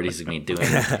crime lord. He's gonna be doing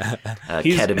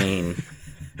ketamine.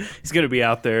 He's going to be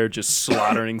out there just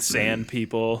slaughtering sand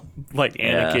people like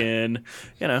Anakin.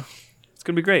 You know, it's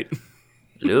going to be great.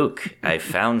 Luke, I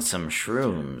found some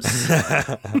shrooms.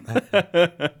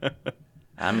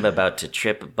 I'm about to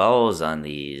trip balls on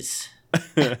these.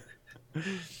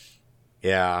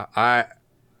 Yeah,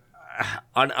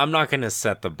 I'm not gonna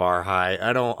set the bar high.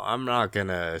 I'm not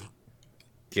gonna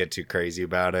get too crazy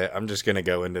about it. I'm just gonna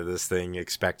go into this thing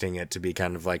expecting it to be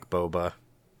kind of like Boba.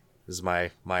 Is my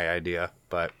idea,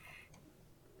 but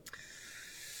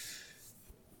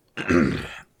all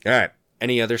right.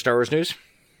 Any other Star Wars news?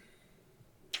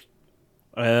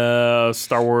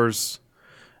 Star Wars,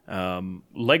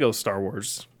 Lego Star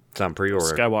Wars It's on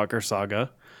pre-order. Skywalker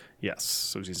Saga. Yes,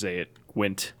 so as you say, it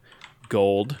went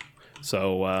gold.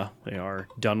 So they are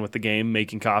done with the game,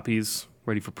 making copies,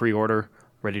 ready for pre-order,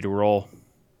 ready to roll.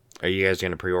 Are you guys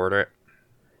gonna pre-order it?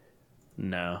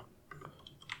 No.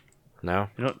 No.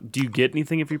 Do you get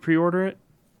anything if you pre-order it?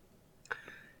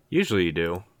 Usually you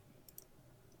do.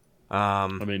 I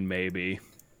mean, maybe.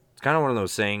 It's kind of one of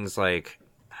those things like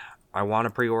want to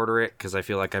pre-order it because I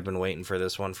feel like I've been waiting for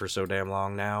this one for so damn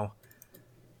long now.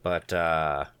 But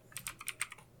at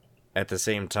the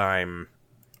same time,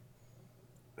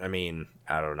 I mean,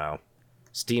 I don't know.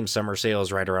 Steam Summer Sale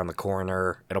is right around the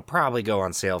corner. It'll probably go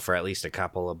on sale for at least a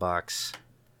couple of bucks.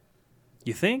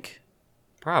 You think?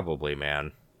 Probably,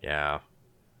 man. Yeah.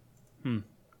 At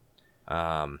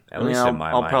I mean, least in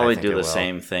my I'll mind, probably I think do it the will.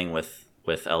 same thing with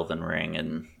Elden Ring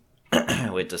and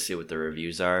wait to see what the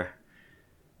reviews are.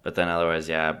 But then otherwise,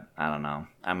 yeah, I don't know.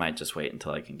 I might just wait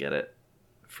until I can get it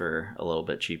for a little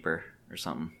bit cheaper or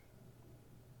something.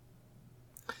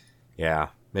 Yeah.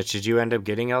 Mitch, did you end up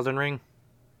getting Elden Ring?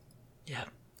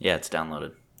 Yeah, it's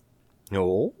downloaded.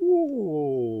 No.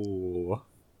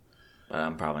 But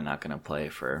I'm probably not going to play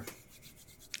for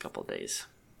a couple days.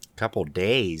 Couple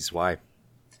days. Why?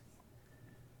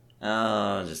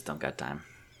 Oh, just don't got time.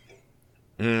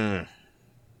 You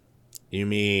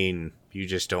mean you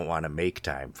just don't want to make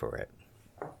time for it?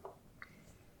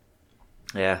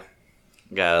 Yeah,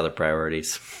 got other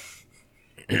priorities.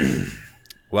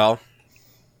 Well,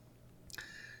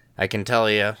 I can tell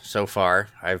you so far,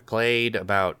 I've played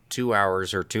about 2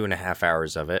 hours or 2.5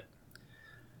 hours of it.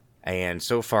 And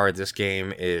so far, this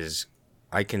game is...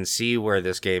 I can see where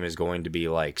this game is going to be,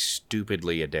 like,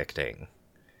 stupidly addicting.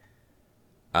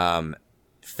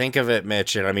 Think of it,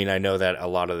 Mitch, and I mean, I know that a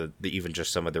lot of the even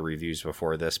just some of the reviews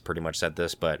before this pretty much said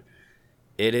this, but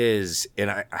it is...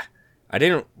 And I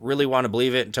didn't really want to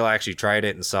believe it until I actually tried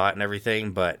it and saw it and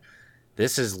everything, but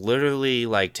this is literally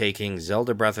like taking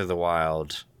Zelda Breath of the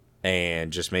Wild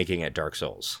and just making it Dark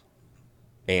Souls.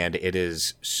 And it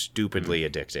is stupidly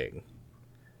addicting.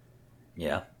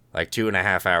 Yeah. Like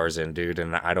 2.5 hours in, dude,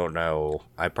 and I don't know.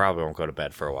 I probably won't go to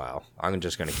bed for a while. I'm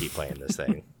just going to keep playing this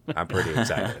thing. I'm pretty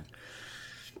excited.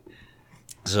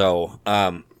 So,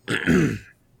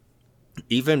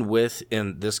 even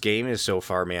within this game is so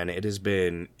far, man, it has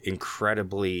been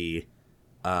incredibly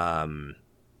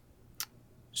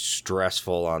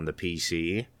stressful on the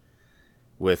PC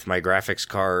with my graphics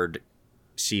card,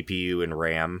 CPU, and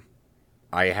RAM.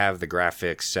 I have the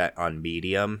graphics set on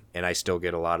medium, and I still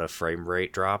get a lot of frame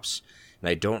rate drops. And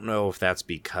I don't know if that's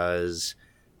because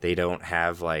they don't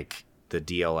have, like, the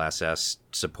DLSS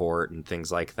support and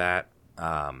things like that.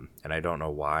 And I don't know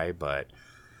why, but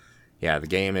yeah, the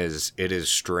game is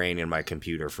straining my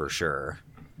computer for sure.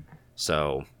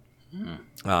 So,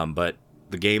 but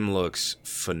the game looks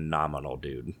phenomenal,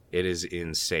 dude. It is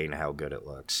insane how good it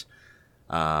looks.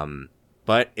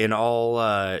 But in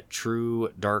all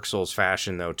true Dark Souls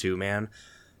fashion, though, too, man,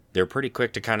 they're pretty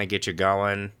quick to kind of get you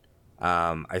going.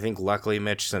 I think luckily,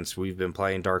 Mitch, since we've been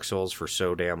playing Dark Souls for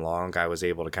so damn long, I was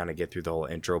able to kind of get through the whole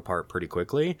intro part pretty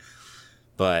quickly.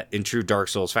 But in true Dark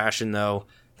Souls fashion, though,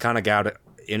 kind of got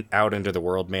out into the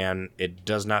world, man. It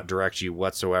does not direct you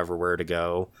whatsoever where to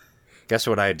go. Guess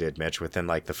what I did, Mitch, within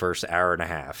like the first hour and a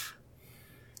half?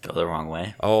 Go the wrong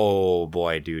way. Oh,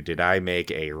 boy, dude, did I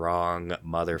make a wrong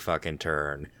motherfucking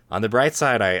turn. On the bright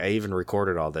side, I even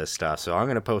recorded all this stuff, so I'm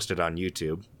going to post it on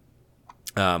YouTube.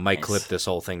 Might Nice. clip this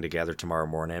whole thing together tomorrow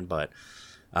morning, but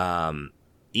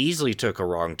easily took a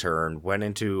wrong turn, went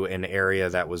into an area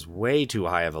that was way too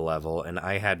high of a level, and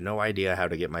I had no idea how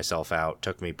to get myself out.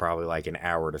 Took me probably like an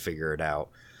hour to figure it out.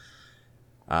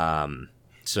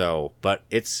 So, but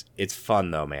it's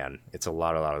fun though, man. It's a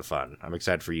lot of fun. I'm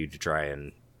excited for you to try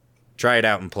it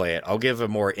out and play it. I'll give a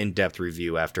more in-depth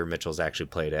review after Mitchell's actually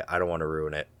played it. I don't want to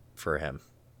ruin it for him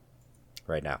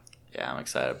right now. Yeah, I'm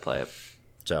excited to play it.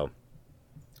 So,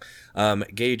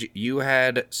 Gage, you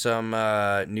had some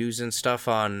news and stuff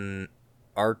on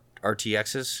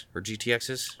RTXs or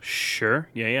GTXs? Sure.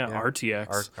 Yeah. Yeah.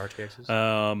 RTX.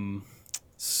 RTXs?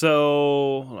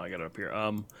 So hold on, I got it up here.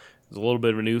 There's a little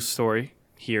bit of a news story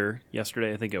here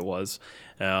yesterday, I think it was.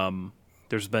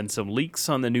 There's been some leaks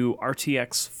on the new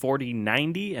RTX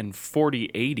 4090 and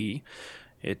 4080.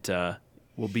 It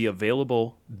will be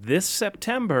available this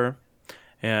September.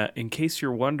 In case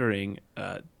you're wondering,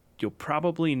 you'll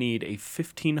probably need a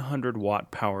 1500 watt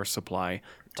power supply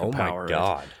to power it. Oh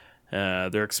my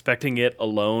god. They're expecting it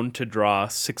alone to draw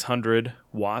 600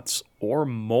 watts or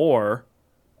more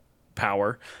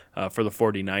power for the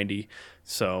 4090.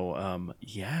 So,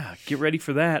 yeah, get ready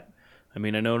for that. I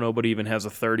mean, I know nobody even has a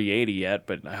 3080 yet,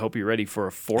 but I hope you're ready for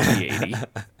a 4080.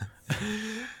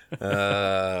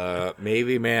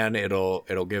 Maybe, man,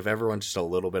 it'll give everyone just a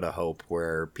little bit of hope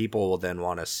where people will then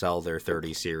want to sell their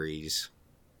 30 series,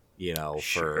 for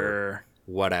Sure.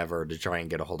 whatever to try and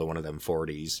get a hold of one of them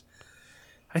 40s.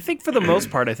 I think for the most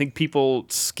part, I think people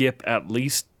skip at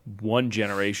least one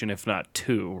generation, if not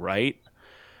two, right?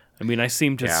 I mean, I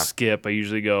seem to Yeah. skip. I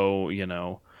usually go,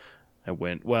 I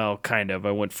went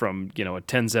from, a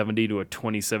 1070 to a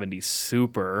 2070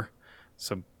 Super.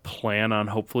 So plan on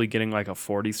hopefully getting like a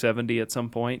 4070 at some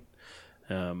point.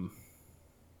 Gosh.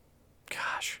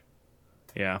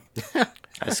 Yeah.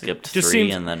 I skipped Just 3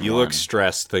 seems- and then You 1. look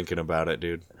stressed thinking about it,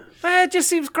 dude. It just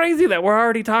seems crazy that we're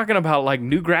already talking about like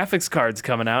new graphics cards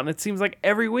coming out, and it seems like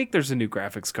every week there's a new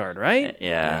graphics card, right?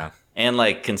 Yeah. And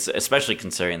like especially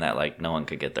considering that like no one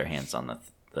could get their hands on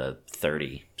the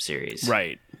 30 series.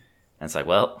 Right. And it's like,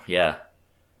 well, yeah.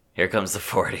 Here comes the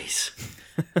 40s.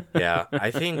 Yeah,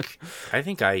 I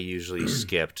think I usually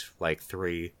skipped like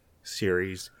 3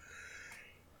 series.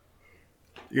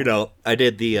 I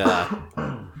did the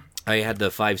I had the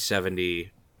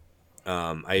 570.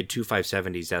 I had 2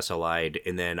 570s SLI'd,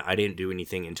 and then I didn't do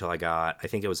anything until I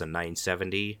think it was a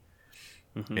 970,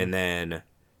 and then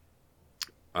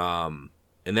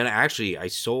actually I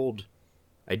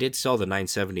did sell the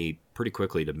 970 pretty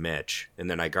quickly to Mitch, and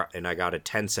then I got a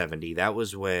 1070. That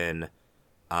was when,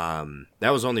 that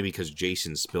was only because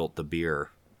Jason spilt the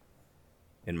beer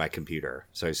in my computer,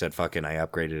 so I said, "Fucking," I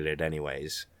upgraded it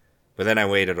anyways. But then I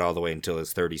waited all the way until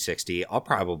it's 3060. I'll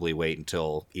probably wait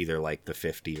until either like the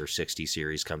 50 or 60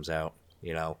 series comes out,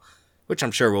 which I'm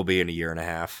sure will be in a year and a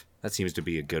half. That seems to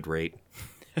be a good rate.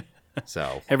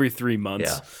 So Every 3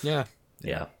 months. yeah.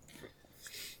 Yeah,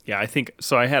 I think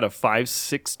so. I had a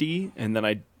 560, and then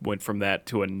I went from that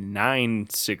to a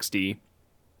 960.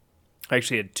 I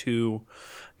actually had 2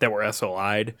 that were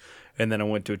SLI'd, and then I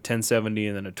went to a 1070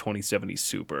 and then a 2070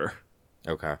 Super.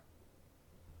 Okay.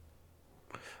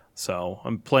 So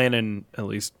I'm planning, at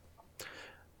least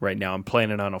right now, I'm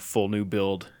planning on a full new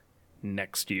build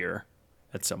next year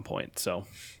at some point. So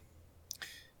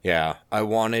Yeah, I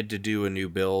wanted to do a new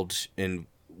build, and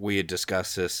we had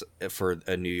discussed this for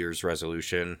a New Year's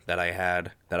resolution that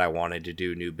I wanted to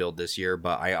do a new build this year,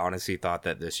 but I honestly thought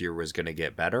that this year was going to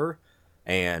get better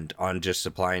and on just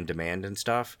supply and demand and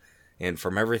stuff. And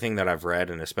from everything that I've read,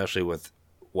 and especially with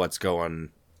what's going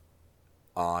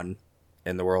on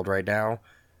in the world right now,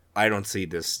 I don't see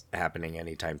this happening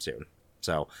anytime soon.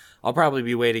 So I'll probably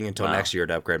be waiting until next year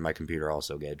to upgrade my computer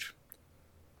also, Gage.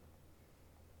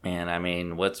 And I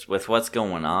mean, what's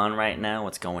going on right now,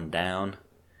 what's going down,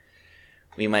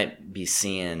 we might be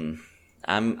seeing,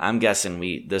 I'm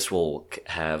guessing this will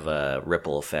have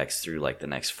ripple effects through like the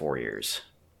next 4 years.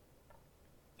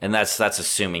 And that's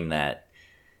assuming that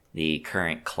the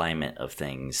current climate of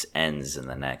things ends in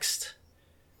the next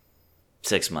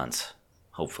 6 months,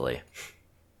 hopefully.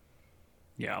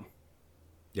 yeah.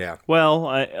 Yeah. Well,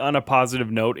 on a positive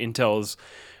note, Intel is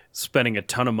spending a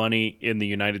ton of money in the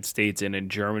United States and in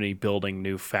Germany building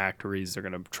new factories. They're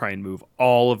going to try and move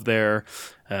all of their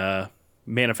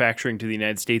manufacturing to the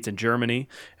United States and Germany,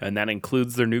 and that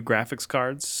includes their new graphics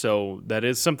cards. So that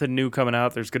is something new coming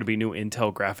out. There's going to be new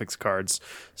Intel graphics cards.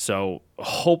 So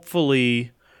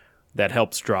hopefully that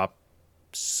helps drop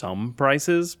some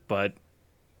prices, but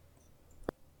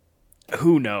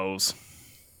who knows?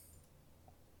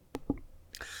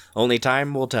 Only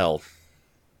time will tell.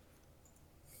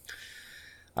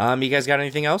 You guys got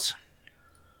anything else?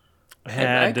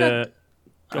 I got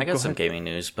go some ahead. gaming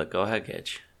news, but go ahead,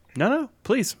 Gage. No,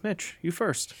 please, Mitch, you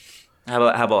first. How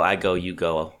about I go, you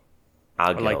go,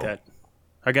 I'll go. I like that.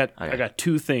 I got Okay.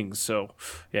 2 things, so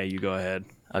yeah, you go ahead.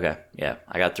 Okay, yeah,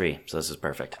 I got 3, so this is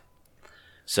perfect.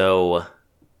 So,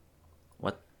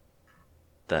 what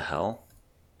the hell?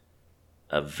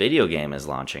 A video game is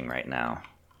launching right now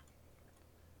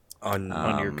On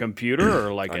your computer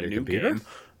or like on a your new computer? game?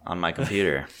 on my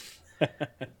computer.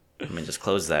 Let me just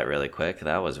close that really quick.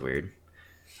 That was weird.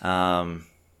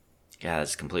 Yeah,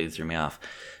 that's completely threw me off.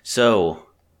 So,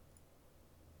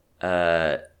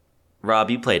 Rob,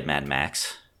 you played Mad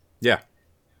Max. Yeah.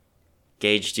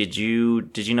 Gage, did you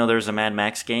know there was a Mad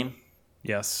Max game?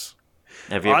 Yes.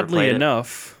 Have you ever Oddly played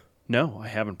enough, no, I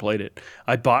haven't played it.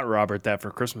 I bought Robert that for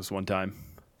Christmas one time.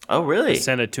 it? Oh, really?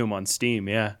 Sent it to him on Steam,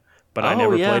 yeah. But I Oh,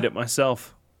 never yeah. played it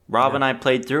myself. Rob and I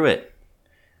played through it.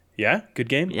 Yeah, good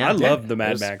game. Yeah, I yeah. love the Mad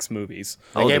It was- Max movies.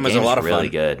 Oh, game the was a game's lot of really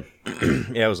fun.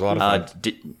 good. Yeah, it was a lot of fun.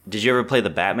 Did you ever play the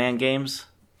Batman games?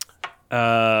 No,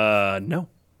 I don't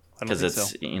Because think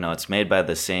it's so. it's made by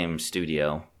the same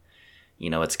studio.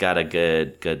 It's got a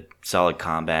good solid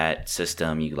combat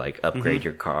system. You like upgrade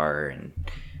your car, and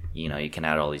you can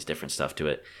add all these different stuff to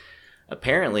it.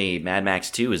 Apparently, Mad Max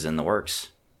 2 is in the works,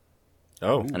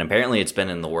 Oh. and apparently it's been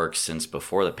in the works since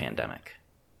before the pandemic.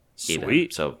 Even.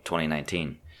 Sweet. So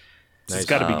 2019. It's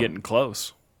got to be Um, getting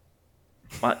close.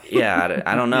 Well, yeah,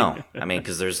 I don't know. I mean,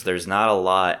 because there's not a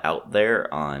lot out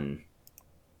there on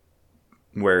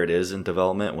where it is in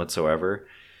development whatsoever.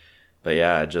 But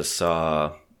yeah, I just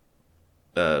saw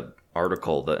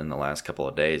article that in the last couple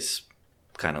of days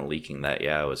kind of leaking that,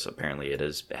 yeah, it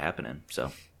is happening.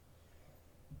 So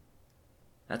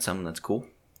that's something that's cool.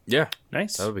 Yeah,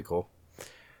 Nice. that would be cool.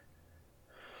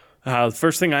 The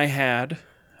first thing I had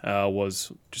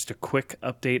was just a quick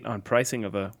update on pricing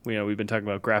of we've been talking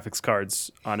about graphics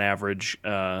cards on average.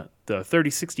 The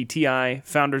 3060 Ti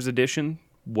Founders Edition,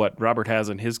 what Robert has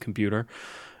on his computer,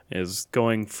 is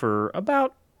going for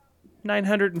about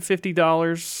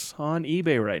 $950 on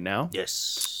eBay right now.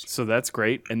 Yes. So that's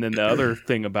great. And then the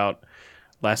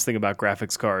last thing about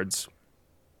graphics cards,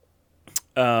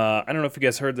 I don't know if you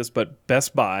guys heard this, but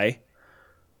Best Buy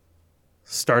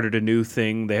started a new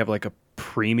thing. They have like a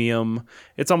premium.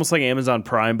 It's almost like Amazon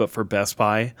Prime, but for Best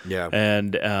Buy. Yeah.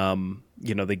 And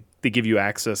they give you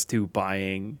access to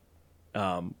buying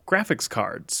graphics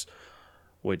cards,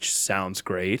 which sounds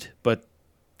great. But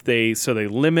they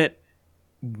limit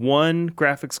one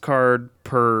graphics card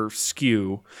per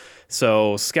SKU.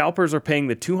 So scalpers are paying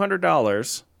the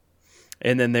 $200.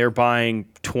 And then they're buying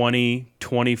 20,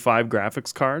 25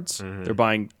 graphics cards. Mm-hmm. They're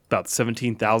buying about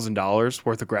 $17,000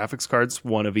 worth of graphics cards,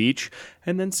 one of each,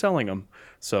 and then selling them.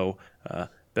 So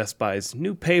Best Buy's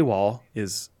new paywall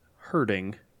is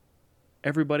hurting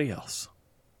everybody else.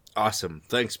 Awesome.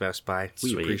 Thanks, Best Buy.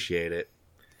 We Sweet. Appreciate it.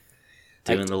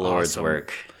 Doing the Lord's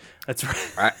work. That's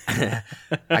right.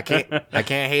 I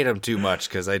can't hate them too much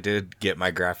because I did get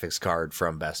my graphics card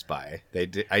from Best Buy.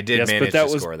 I did manage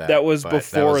to score that. That was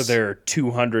before their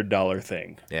 $200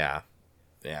 thing. Yeah.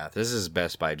 This is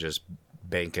Best Buy just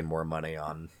banking more money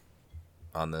on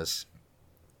this.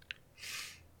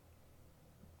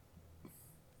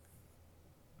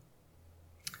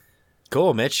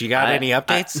 Cool, Mitch. You got any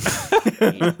updates?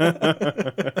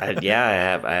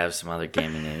 I have some other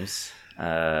gaming news.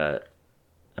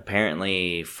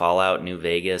 Apparently, Fallout New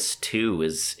Vegas 2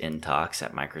 is in talks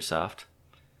at Microsoft.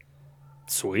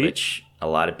 Sweet. Which a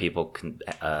lot of people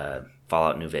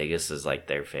Fallout New Vegas is like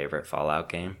their favorite Fallout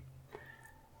game.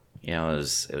 You know, it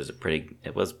was a pretty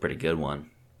good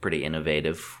one, pretty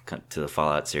innovative to the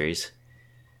Fallout series.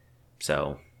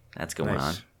 So that's going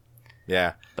on.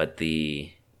 Yeah. But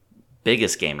the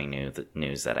biggest gaming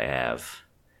news that I have.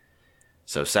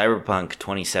 So Cyberpunk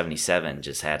 2077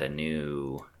 just had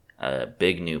a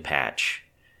big new patch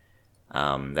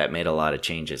that made a lot of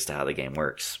changes to how the game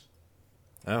works.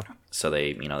 Oh. So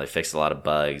they fixed a lot of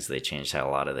bugs. They changed how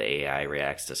a lot of the AI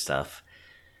reacts to stuff.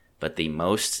 But the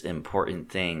most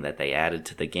important thing that they added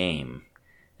to the game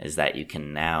is that you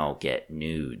can now get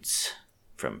nudes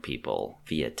from people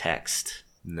via text.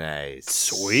 Nice.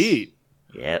 Sweet.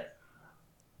 Yep.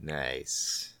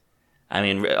 Nice. I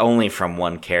mean, only from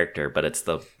one character, but it's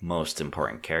the most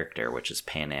important character, which is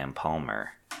Pan Am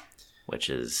Palmer,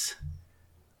 which is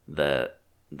the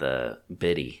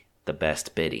biddy, the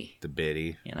best biddy. The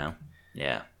biddy. You know?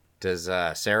 Yeah. Does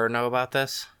Sarah know about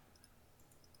this?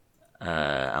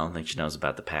 I don't think she knows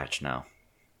about the patch now.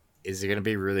 Is it going to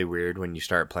be really weird when you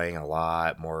start playing a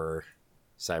lot more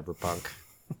Cyberpunk?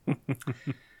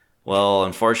 Well,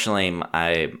 unfortunately,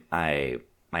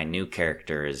 my new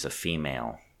character is a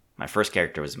female. My first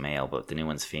character was male, but the new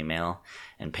one's female.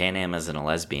 And Pan Am isn't a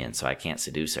lesbian, so I can't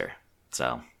seduce her.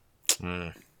 So.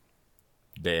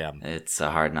 Damn. It's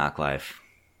a hard knock life.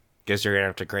 Guess you're going to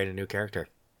have to create a new character.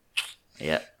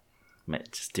 Yep.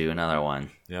 Just do another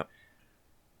one. Yep.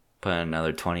 Put in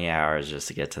another 20 hours just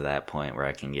to get to that point where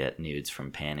I can get nudes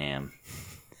from Pan Am.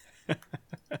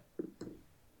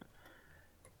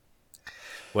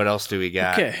 What else do we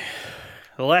got? Okay.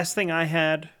 The last thing I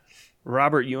had,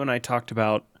 Robert, you and I talked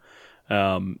about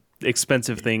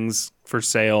expensive things for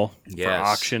sale, for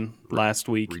auction last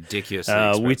week. Ridiculously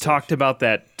expensive. We talked about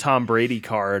that Tom Brady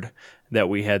card that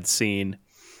we had seen.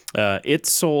 It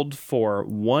sold for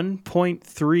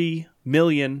 $1.3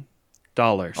 million.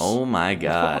 Oh my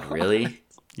God, really?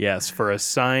 Yes, for a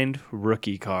signed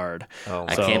rookie card. Oh,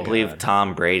 I can't believe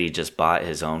Tom Brady just bought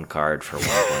his own card for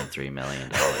 $1.3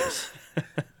 million.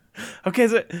 Okay,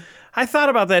 so I thought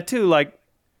about that too. Like,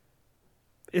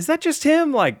 is that just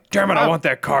him? Like, damn it, I want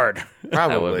that card.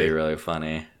 Probably. That would be really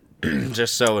funny.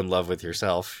 Just so in love with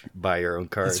yourself, buy your own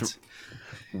cards.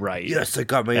 Right. Yes, I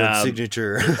got my own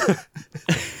signature.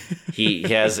 He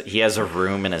has a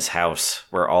room in his house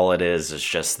where all it is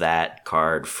just that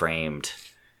card framed.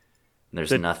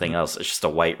 There's nothing else. It's just a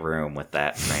white room with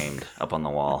that framed up on the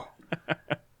wall.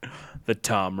 The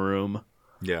Tom room.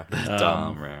 Yeah. The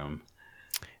Tom room.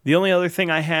 The only other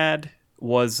thing I had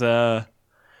was, we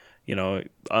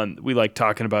like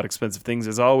talking about expensive things.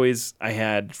 As always, I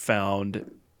had found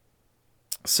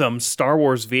some Star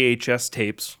Wars VHS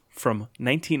tapes from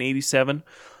 1987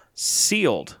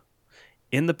 sealed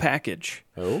in the package.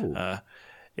 Oh.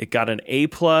 It got an A+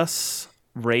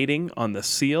 rating on the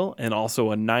seal and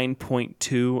also a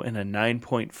 9.2 and a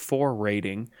 9.4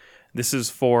 rating. This is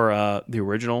for the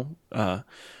original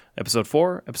episode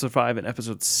 4, episode 5, and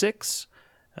episode 6.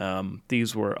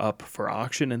 These were up for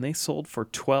auction and they sold for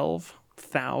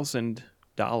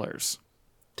 $12,000.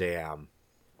 Damn.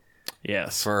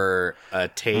 Yes. For a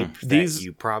tape that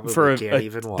you probably can't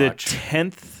even watch.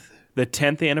 The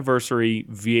 10th anniversary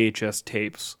VHS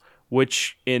tapes,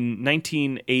 which in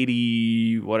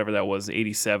 1980, whatever that was,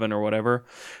 87 or whatever,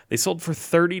 they sold for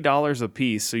 $30 a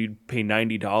piece. So you'd pay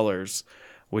 $90,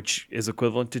 which is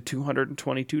equivalent to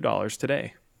 $222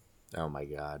 today. Oh my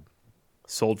God.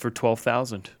 Sold for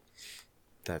 $12,000.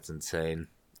 That's insane.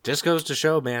 Just goes to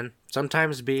show, man.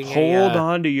 Sometimes being Hold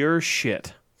on to your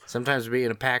shit. Sometimes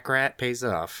being a pack rat pays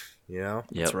off, you know?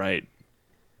 Yep. That's right.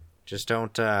 Just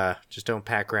don't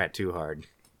pack rat too hard.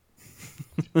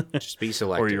 Just be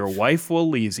selective. Or your wife will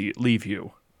leave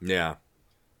you. Yeah.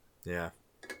 Yeah.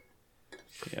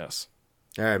 Yes.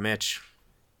 All right, Mitch.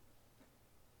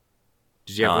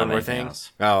 Did you have one more thing?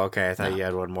 Else. Oh, okay. I thought you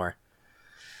had one more.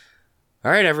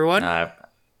 All right, everyone.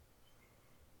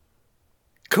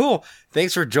 Cool.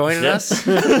 Thanks for joining us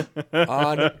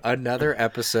on another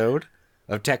episode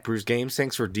of Tech Brews Games.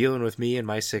 Thanks for dealing with me and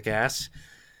my sick ass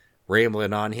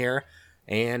rambling on here.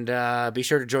 And be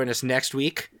sure to join us next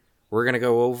week. We're going to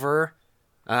go over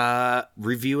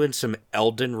reviewing some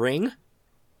Elden Ring.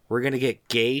 We're going to get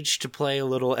Gage to play a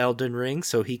little Elden Ring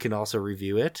so he can also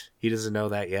review it. He doesn't know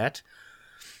that yet.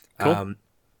 Cool.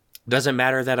 Doesn't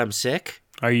matter that I'm sick.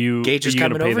 Gage is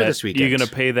coming over this weekend. You're going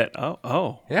to pay that?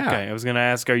 Oh, yeah. Okay. I was going to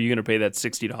ask, are you going to pay that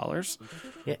 $60?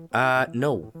 Yeah.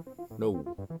 No.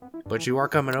 But you are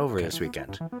coming over this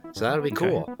weekend, so that'll be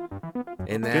cool.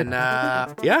 And then,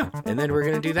 and then we're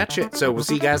gonna do that shit. So we'll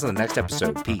see you guys on the next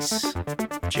episode. Peace.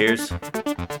 Cheers.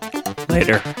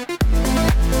 Later.